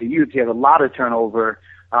finally at the youth, you have a lot of turnover.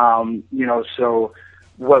 So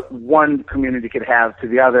what one community could have to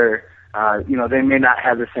the other, they may not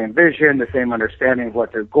have the same vision, the same understanding of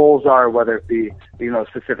what their goals are, whether it be, a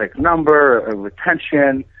specific number or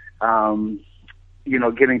retention,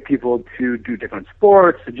 getting people to do different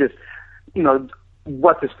sports, to just,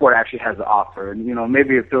 what the sport actually has to offer. And,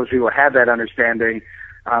 maybe if those people had that understanding,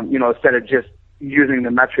 instead of just using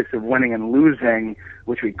the metrics of winning and losing,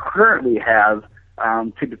 which we currently have,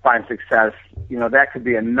 to define success, that could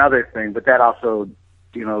be another thing, but that also,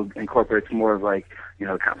 incorporates more of like,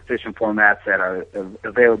 competition formats that are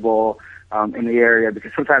available in the area,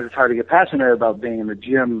 because sometimes it's hard to get passionate about being in the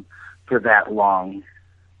gym for that long.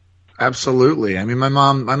 Absolutely. I mean, my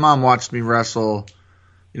mom watched me wrestle,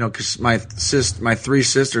 because my three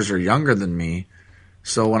sisters are younger than me.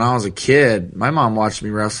 So when I was a kid, my mom watched me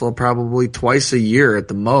wrestle probably twice a year at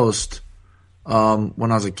the most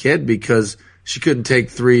when I was a kid, because she couldn't take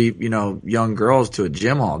three, young girls to a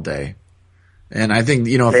gym all day. And I think,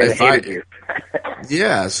 if I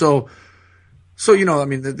yeah, so I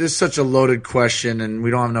mean, this is such a loaded question, and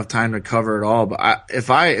we don't have enough time to cover it all. But if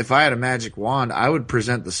I had a magic wand, I would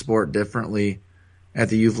present the sport differently at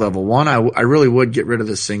the youth level. One, I really would get rid of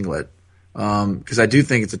the singlet, because I do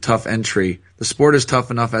think it's a tough entry. The sport is tough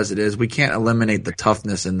enough as it is. We can't eliminate the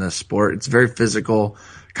toughness in this sport. It's very physical,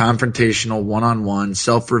 confrontational, one-on-one,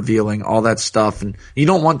 self-revealing, all that stuff, and you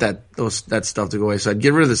don't want that stuff to go away. So I'd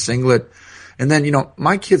get rid of the singlet, and then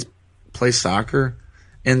my kids play soccer,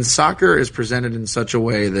 and soccer is presented in such a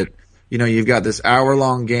way that you've got this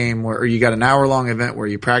hour-long game or you got an hour-long event where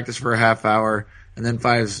you practice for a half hour, and then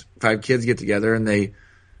five kids get together and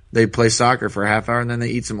they play soccer for a half hour, and then they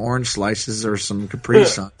eat some orange slices or some Capri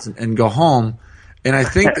Suns and go home. And I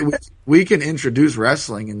think that we can introduce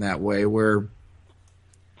wrestling in that way where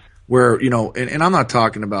and I'm not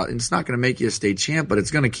talking about, and it's not going to make you a state champ, but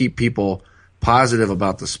it's going to keep people positive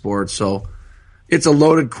about the sport. So it's a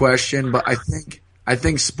loaded question, but I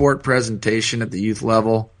think sport presentation at the youth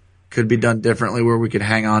level could be done differently, where we could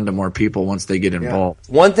hang on to more people once they get involved.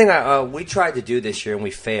 Yeah. One thing we tried to do this year and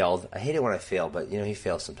we failed. I hate it when I fail, but he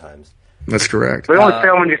fails sometimes. That's correct. We only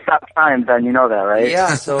fail when you stop trying, Ben. You know that, right?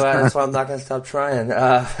 Yeah, so that's why I'm not going to stop trying.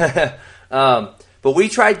 But we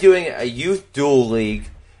tried doing a youth dual league.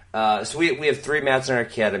 So we have 3 mats in our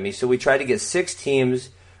academy. So we tried to get 6 teams,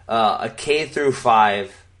 a K through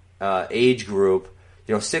 5 age group,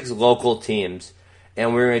 6 local teams.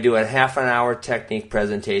 And we were going to do a half an hour technique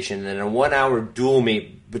presentation and then a 1 hour dual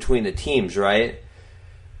meet between the teams, right?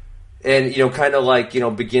 And, kind of like,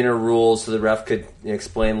 beginner rules so the ref could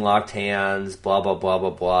explain locked hands, blah, blah, blah, blah,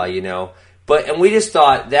 blah, And we just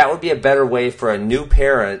thought that would be a better way for a new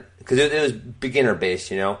parent, because it was beginner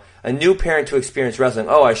based, a new parent to experience wrestling.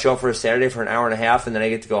 Oh, I show up for a Saturday for an hour and a half and then I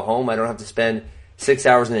get to go home. I don't have to spend 6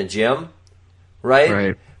 hours in a gym,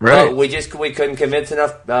 right? Right. Well, we couldn't convince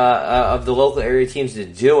enough of the local area teams to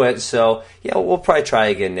do it. So yeah, we'll probably try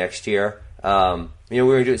again next year. We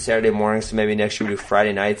were gonna do it Saturday mornings, so maybe next year we do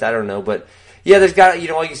Friday nights. I don't know, but yeah, there's got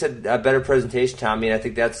like you said, a better presentation, Tommy. And I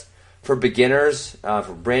think that's for beginners,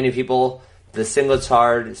 for brand new people. The singlet's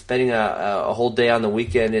hard. Spending a whole day on the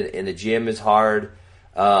weekend in the gym is hard.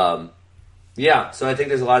 Yeah, so I think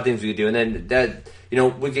there's a lot of things we could do, and then that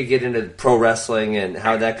we could get into pro wrestling and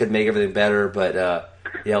how that could make everything better, but.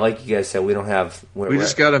 Yeah, like you guys said, we don't have. We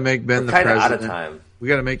just got to make Ben the president. Kind of out of time. We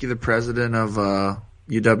got to make you the president of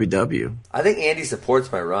UWW. I think Andy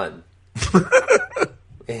supports my run.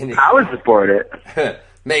 Andy, I would support it.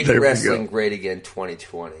 make wrestling great again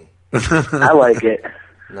 2020. I like it.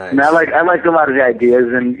 Nice. And I like a lot of the ideas,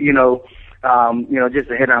 and just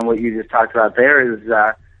to hit on what you just talked about there is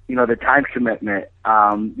the time commitment.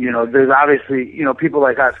 There's obviously people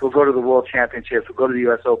like us. We'll go to the World Championships, we'll go to the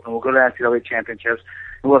U.S. Open, we'll go to the NCAA Championships,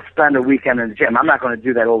 and we'll spend a weekend in the gym. I'm not going to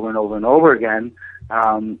do that over and over and over again.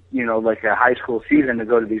 Like a high school season to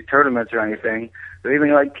go to these tournaments or anything, or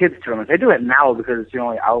even like kids tournaments. I do it now because it's the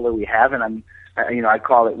only outlet we have, and I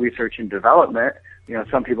call it research and development.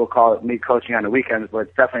 Some people call it me coaching on the weekends, but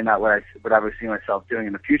it's definitely not what I would ever see myself doing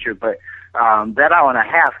in the future. But that hour and a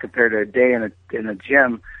half compared to a day in a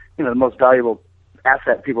gym, the most valuable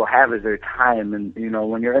asset people have is their time. And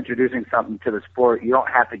when you're introducing something to the sport, you don't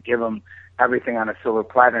have to give them everything on a silver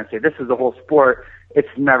platter and say this is the whole sport. It's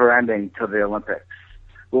never ending till the Olympics.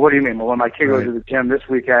 Well, what do you mean? Well, when my kid goes to the gym this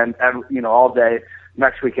weekend, all day,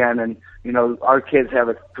 next weekend, and our kids have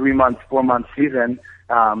a 3-month, 4-month season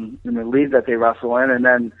in the league that they wrestle in, and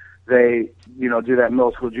then they do that in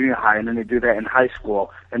middle school, junior high, and then they do that in high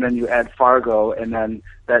school, and then you add Fargo, and then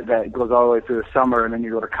that goes all the way through the summer, and then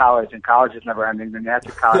you go to college, and college is never ending. Then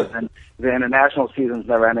after college, and the international season's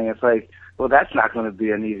never ending. It's like, well, that's not going to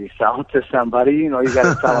be an easy sell to somebody. You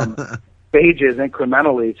got to tell them stages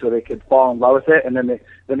incrementally so they could fall in love with it, and then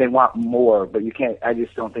they want more. But you can't. I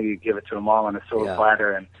just don't think you give it to them all on a silver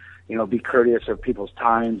platter, and be courteous of people's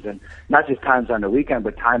times, and not just times on the weekend,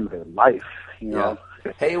 but time of their life. Yeah.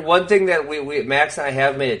 Hey, one thing that we Max and I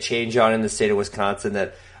have made a change on in the state of Wisconsin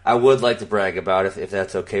that I would like to brag about, if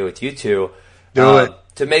that's okay with you two, do it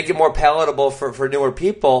to make it more palatable for newer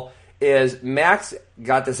people. Is Max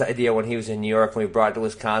got this idea when he was in New York when we brought it to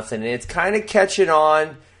Wisconsin, and it's kind of catching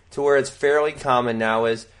on to where it's fairly common now,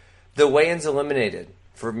 is the weigh-ins eliminated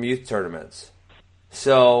for youth tournaments.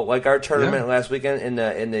 So, like our tournament last weekend in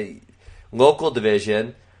the local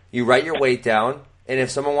division, you write your weight down, and if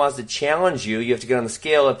someone wants to challenge you, you have to get on the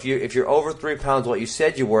scale. If you're over 3 pounds what you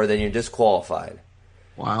said you were, then you're disqualified.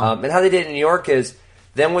 Wow. And how they did it in New York is,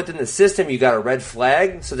 then within the system you got a red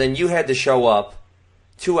flag, so then you had to show up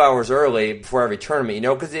 2 hours early before every tournament,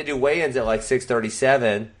 because they do weigh-ins at like 6:37,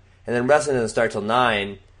 and then wrestling doesn't start till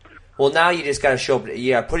 9. Well, now you just got to show up.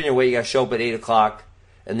 Put in your weight. You got to show up at 8 o'clock,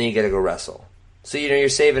 and then you got to go wrestle. So you're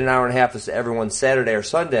saving an hour and a half of everyone's Saturday or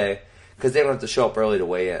Sunday because they don't have to show up early to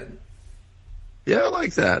weigh in. Yeah, I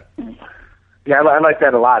like that. Yeah, I like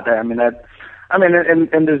that a lot. And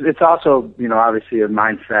it's also obviously a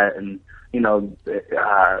mindset and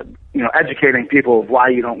educating people of why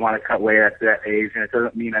you don't want to cut weight at that age, and it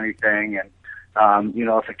doesn't mean anything. And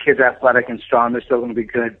if a kid's athletic and strong, they're still going to be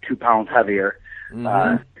good 2 pounds heavier.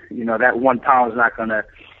 Mm-hmm. That 1 pound is not going to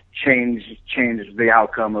change the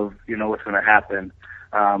outcome of what's going to happen.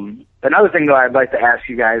 Another thing though I'd like to ask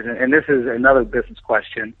you guys, and this is another business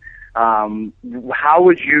question, how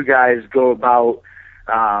would you guys go about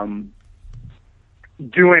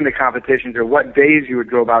doing the competitions, or what days you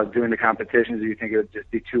would go about doing the competitions? Do you think it would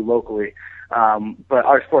just be too locally? But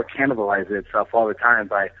our sport cannibalizes itself all the time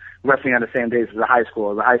by wrestling on the same days as the high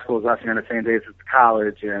school. The high school is wrestling on the same days as the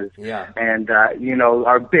college is. Yeah. And,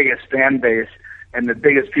 our biggest fan base and the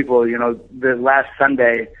biggest people, the last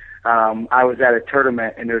Sunday, I was at a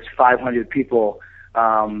tournament and there's 500 people,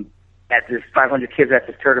 at this 500 kids at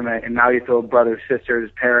this tournament, and now you throw brothers,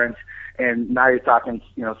 sisters, parents, and now you're talking,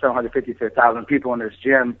 750 to 1,000 people in this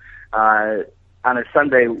gym, on a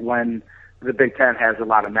Sunday when the Big Ten has a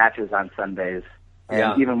lot of matches on Sundays.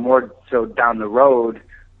 And even more so down the road,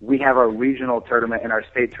 we have our regional tournament and our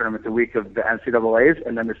state tournament the week of the NCAAs,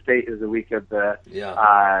 and then the state is the week of the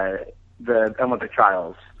Olympic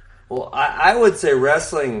trials. Well, I would say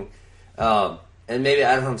wrestling, and maybe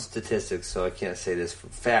I don't have statistics, so I can't say this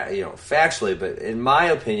factually, but in my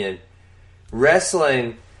opinion,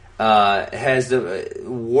 wrestling has the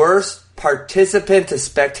worst participant to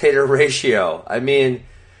spectator ratio. I mean,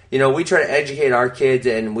 we try to educate our kids,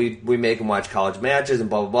 and we make them watch college matches and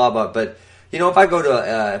blah blah blah. But if I go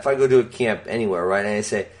to a camp anywhere, right, and I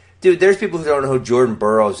say, dude, there's people who don't know who Jordan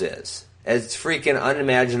Burroughs is. As freaking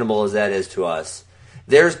unimaginable as that is to us,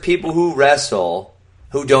 there's people who wrestle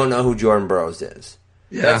who don't know who Jordan Burroughs is.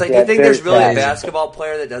 Yeah. It's like, you think there's really a basketball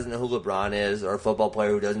player that doesn't know who LeBron is, or a football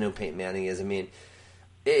player who doesn't know who Peyton Manning is? I mean,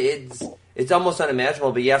 it's almost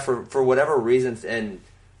unimaginable. But yeah, for whatever reasons, and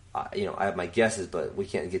I have my guesses, but we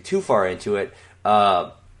can't get too far into it.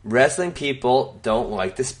 Wrestling people don't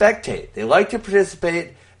like to spectate. They like to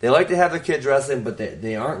participate. They like to have their kids wrestling, but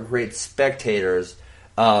they aren't great spectators.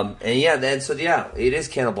 It is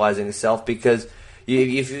cannibalizing itself because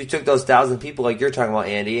if you took those 1,000 people like you're talking about,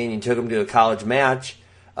 Andy, and you took them to a college match,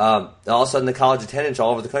 all of a sudden the college attendance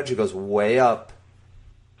all over the country goes way up.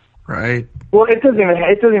 Right. Well, it doesn't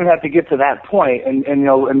even have to get to that point.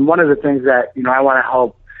 And one of the things that I want to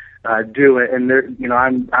help do, and there,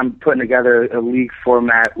 I'm putting together a league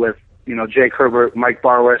format with Jake Herbert, Mike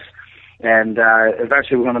Barwis, and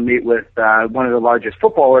eventually we're going to meet with one of the largest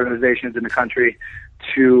football organizations in the country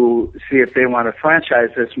to see if they want to franchise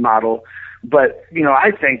this model. But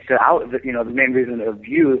I think the main reason of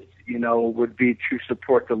youth would be to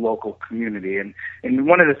support the local community. And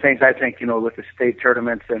one of the things I think, with the state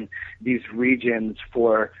tournaments and these regions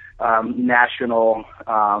for national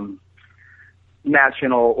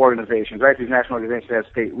organizations, right? These national organizations have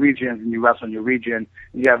state regions, and you wrestle in your region.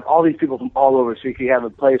 And you have all these people from all over, so you can have a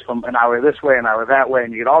place from an hour this way, an hour that way,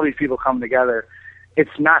 and you get all these people coming together.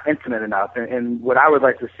 It's not intimate enough. And what I would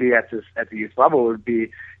like to see at the youth level would be,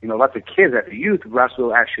 let the kids at the youth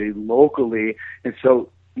wrestle actually locally, and so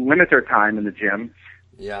limit their time in the gym,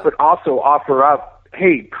 but also offer up,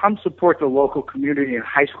 hey, come support the local community in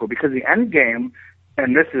high school, because the end game,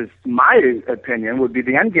 and this is my opinion, would be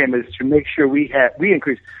the end game is to make sure we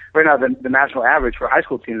increase. Right now, the national average for high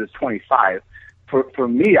school teams is 25. For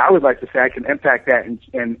me, I would like to say I can impact that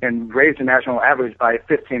and raise the national average by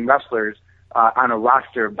 15 wrestlers on a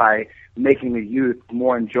roster by making the youth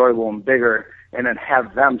more enjoyable and bigger, and then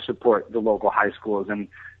have them support the local high schools. And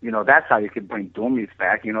that's how you could bring dummies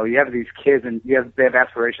back. You have these kids, and they have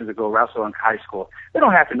aspirations to go wrestle in high school. They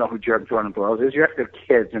don't have to know who Jordan Burroughs is. You have to have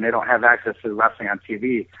kids, and they don't have access to wrestling on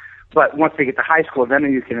TV. But once they get to high school, then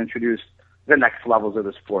you can introduce the next levels of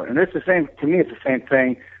the sport. And it's the same, to me, it's the same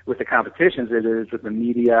thing with the competitions it is with the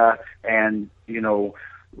media and,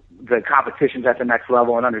 the competitions at the next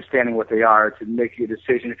level, and understanding what they are to make your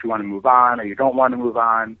decision if you want to move on or you don't want to move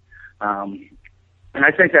on. And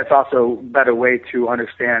I think that's also a better way to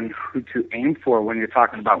understand who to aim for when you're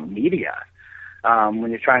talking about media,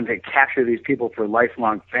 when you're trying to capture these people for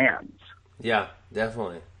lifelong fans. Yeah,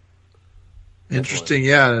 definitely. Interesting,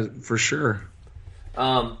 yeah, for sure.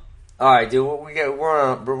 All right, dude,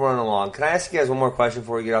 we're running along. Can I ask you guys one more question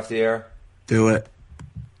before we get off the air? Do it.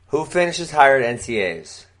 Who finishes higher at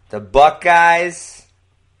NCAAs? The Buckeyes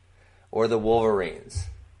or the Wolverines?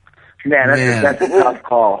 Man, that's a tough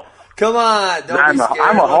call. Come on, don't be scared.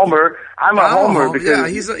 I'm a homer. I'm a homer because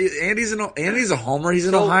Andy's a homer. He's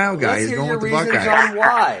an Ohio guy. He's going with the Buckeyes. On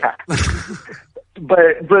why?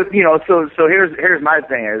 but so here's my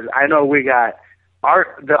thing is I know we got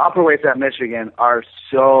the upper weights at Michigan are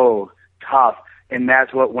so tough, and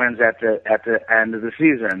that's what wins at the end of the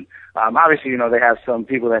season. Obviously, they have some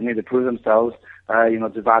people that need to prove themselves.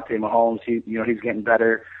 Devontae Mahomes, he's getting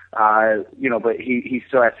better. But he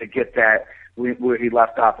still has to get that where he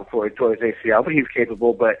left off before he tore his ACL. But he's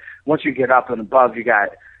capable. But once you get up and above, you got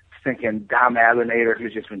thinking Dom Abinator,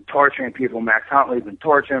 who's just been torturing people. Max Huntley's been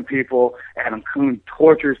torturing people. Adam Kuhn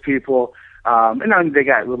tortures people. And then they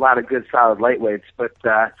got a lot of good, solid lightweights. But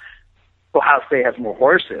Ohio State has more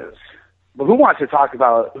horses. But who wants to talk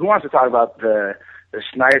about the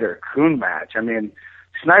Snyder-Kuhn match? I mean,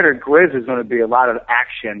 Snyder-Grizz is going to be a lot of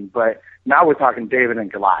action, but now we're talking David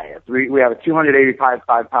and Goliath. We have a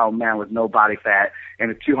 285-pound man with no body fat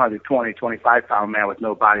and a 225-pound man with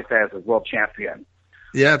no body fat as a world champion.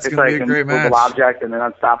 Yeah, it's going to be a great match. It's like an object and an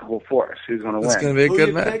unstoppable force. Who's going to win? It's going to be a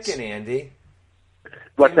good match. Who you picking, Andy?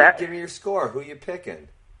 What's that? Give me your score. Who you picking?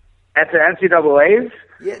 At the NCAAs?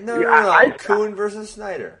 Yeah, no. Kuhn versus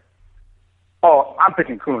Snyder. Oh, I'm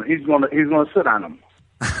picking Kuhn. He's going to sit on him.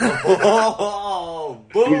 Oh,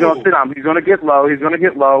 boom. He's going to sit on him. He's going to get low.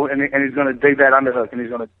 And he's going to dig that underhook, and he's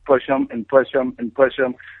going to push him and push him and push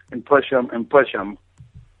him and push him and push him.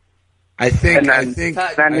 I think.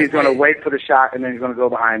 Then he's going to wait for the shot, and then he's going to go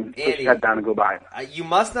behind, push his head down, and go behind. You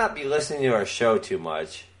must not be listening to our show too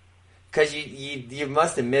much, because you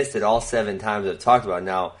must have missed it all 7 times I've talked about it.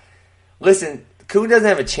 Now, listen, Kuhn doesn't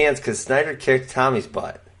have a chance because Snyder kicked Tommy's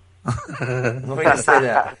butt. Let me just say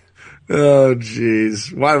that. Oh,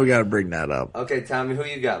 jeez. Why do we got to bring that up? Okay, Tommy, who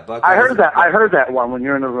you got? Buckeyes? I heard that one when you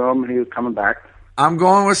were in the room and he was coming back. I'm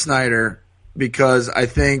going with Snyder because I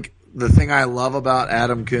think the thing I love about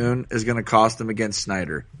Adam Kuhn is going to cost him against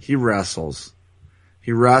Snyder. He wrestles.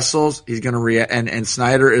 He's going to and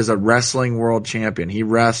Snyder is a wrestling world champion. He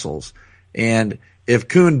wrestles. And if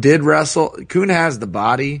Kuhn did wrestle, Kuhn has the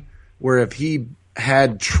body where if he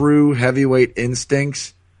had true heavyweight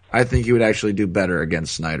instincts, I think he would actually do better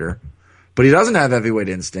against Snyder. But he doesn't have heavyweight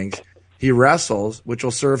instincts. He wrestles, which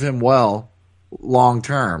will serve him well long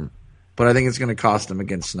term. But I think it's going to cost him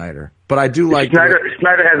against Snyder. But I do like Snyder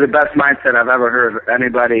has the best mindset I've ever heard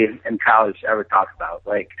anybody in college ever talk about.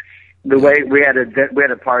 Like, The way we had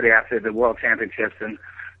a party after the World Championships, and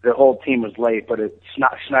the whole team was late, but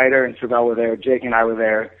Schneider and Tervel were there, Jake and I were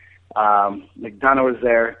there, McDonough was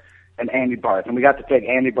there, and Andy Barth. And we got to pick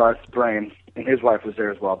Andy Barth's brain, and his wife was there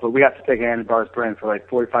as well. But we got to pick Andy Barth's brain for like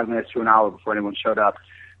 45 minutes to an hour before anyone showed up.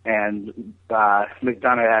 And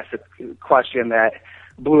McDonough asked a question that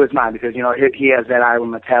blew his mind because, he has that Iowa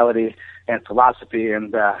mentality and philosophy,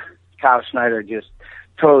 and Kyle Schneider just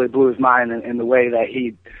totally blew his mind in the way that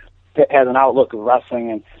he has an outlook of wrestling.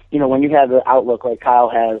 And, when you have the outlook like Kyle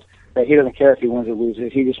has, that he doesn't care if he wins or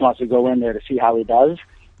loses, he just wants to go in there to see how he does.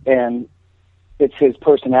 And it's his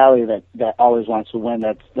personality that always wants to win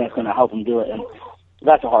that's going to help him do it. And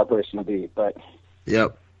that's a hard person to beat. But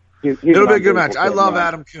yep. He's It'll be a good match. I love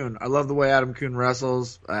Adam Kuhn. I love the way Adam Kuhn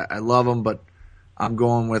wrestles. I love him, but I'm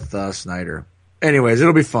going with Snyder. Anyways,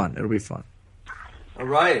 it'll be fun. All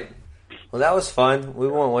right. Well, that was fun. We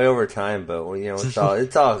went way over time, but it's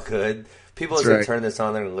all good. People are going to turn this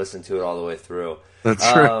on there and listen to it all the way through. That's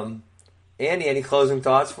right. Andy, any closing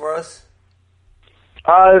thoughts for us?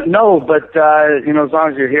 No, but as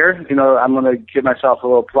long as you're here, I'm going to give myself a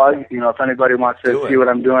little plug. If anybody wants to see what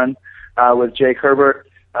I'm doing with Jake Herbert,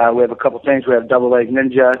 we have a couple things. We have Double Leg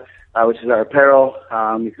Ninja, which is our apparel.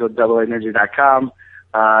 You can go to doublelegninja.com.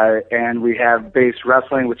 And we have Base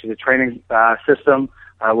Wrestling, which is a training system.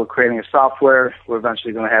 We're creating a software. We're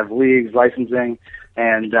eventually going to have leagues, licensing,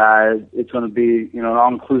 and it's going to be an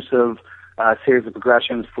all-inclusive series of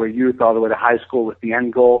progressions for youth all the way to high school, with the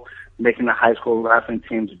end goal making the high school wrestling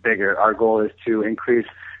teams bigger. Our goal is to increase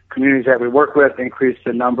communities that we work with, increase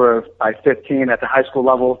the number by 15 at the high school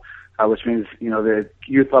level, which means the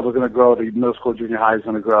youth level is going to grow, the middle school, junior high is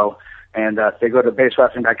going to grow. And if they go to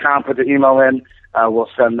basewrestling.com, put their email in, we'll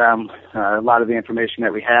send them a lot of the information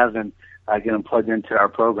that we have and get them plugged into our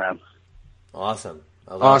program. Awesome.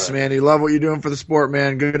 Awesome, Andy. Love what you're doing for the sport,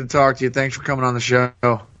 man. Good to talk to you. Thanks for coming on the show.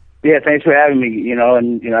 Yeah, thanks for having me.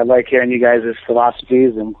 And I like hearing you guys'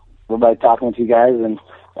 philosophies, and we're about talking with you guys, and it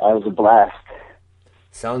was a blast.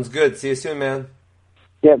 Sounds good. See you soon, man.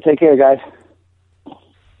 Yeah, take care, guys.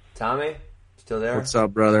 Tommy, still there? What's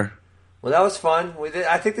up, brother? Well, that was fun.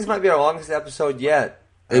 I think this might be our longest episode yet.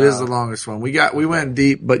 It is the longest one. We went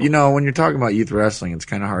deep, but when you're talking about youth wrestling, it's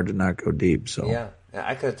kind of hard to not go deep. So yeah,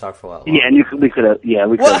 I could have talked for a lot longer. Yeah, and we could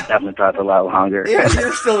have definitely talked a lot longer. Yeah,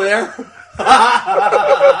 you're still there.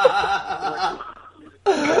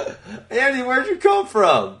 Andy, where'd you come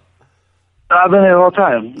from? I've been there the whole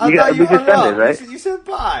time. We just ended, right? You said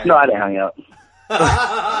bye. No, I didn't hang out.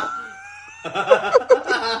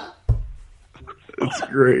 It's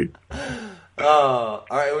great. All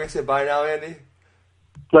right, we're gonna say bye now, Andy.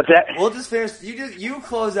 What's that? We'll just finish. You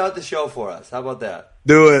close out the show for us. How about that?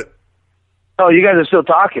 Do it. Oh, you guys are still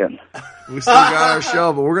talking. We still got our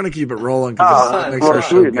show, but we're gonna keep it rolling because it makes our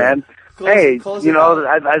show sweet, man. Close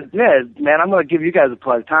man, I'm gonna give you guys a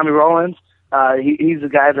plug. Tommy Rollins, he's the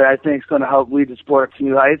guy that I think is gonna help lead the sport to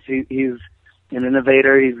new heights. He's an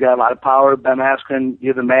innovator. He's got a lot of power. Ben Askren,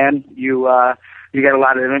 you're the man. You got a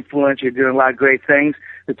lot of influence. You're doing a lot of great things.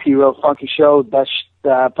 The T-Row Funky Show, best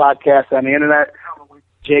podcast on the internet.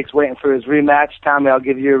 Jake's waiting for his rematch. Tommy, I'll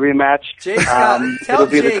give you a rematch. It'll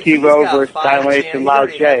be the T-Row versus Dilation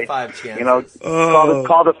Loud J. Call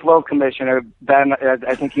the Flow Commissioner. Ben,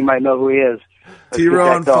 I think you might know who he is.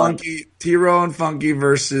 T-Row and Funky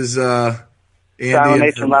versus Andy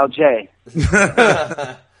Dilation Loud J.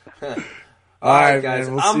 All right, guys.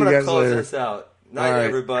 Man, I'm going to close later. this out. Night,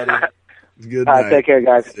 everybody. Good night. Take care,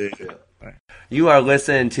 guys. You are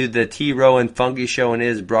listening to the T-Row and Funky Show, and it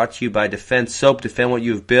is brought to you by Defense Soap. Defend what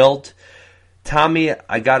you've built. Tommy,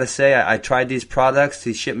 I got to say, I tried these products.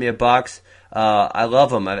 He shipped me a box. I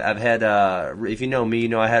love them. I've had, if you know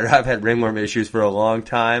me, I've had ringworm issues for a long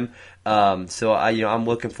time. So I'm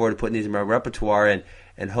looking forward to putting these in my repertoire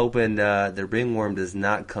and hoping the ringworm does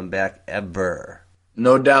not come back ever.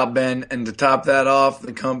 No doubt, Ben. And to top that off,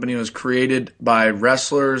 the company was created by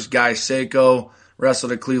wrestlers. Guy Seiko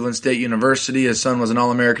wrestled at Cleveland State University. His son was an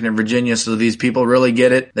All-American in Virginia, so these people really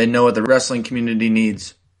get it. They know what the wrestling community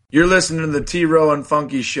needs. You're listening to the T-Row and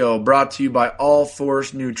Funky Show, brought to you by All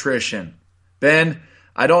Force Nutrition. Ben,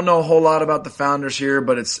 I don't know a whole lot about the founders here,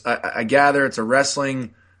 but I gather it's a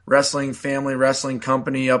wrestling family wrestling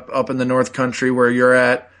company up in the North Country where you're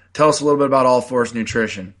at. Tell us a little bit about All Force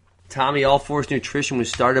Nutrition. Tommy, All Force Nutrition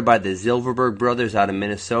was started by the Zilverberg brothers out of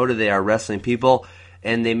Minnesota. They are wrestling people,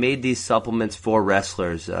 and they made these supplements for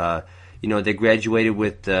wrestlers. They graduated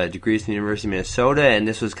with degrees from the University of Minnesota, and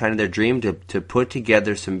this was kind of their dream to put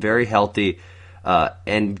together some very healthy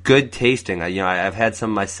and good tasting. I've had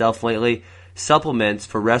some myself lately. supplements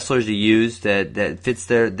for wrestlers to use that fits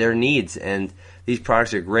their needs. And these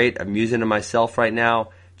products are great. I'm using them myself right now.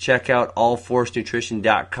 Check out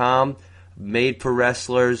allforcenutrition.com. Made for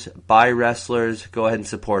wrestlers, by wrestlers. Go ahead and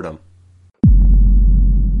support them.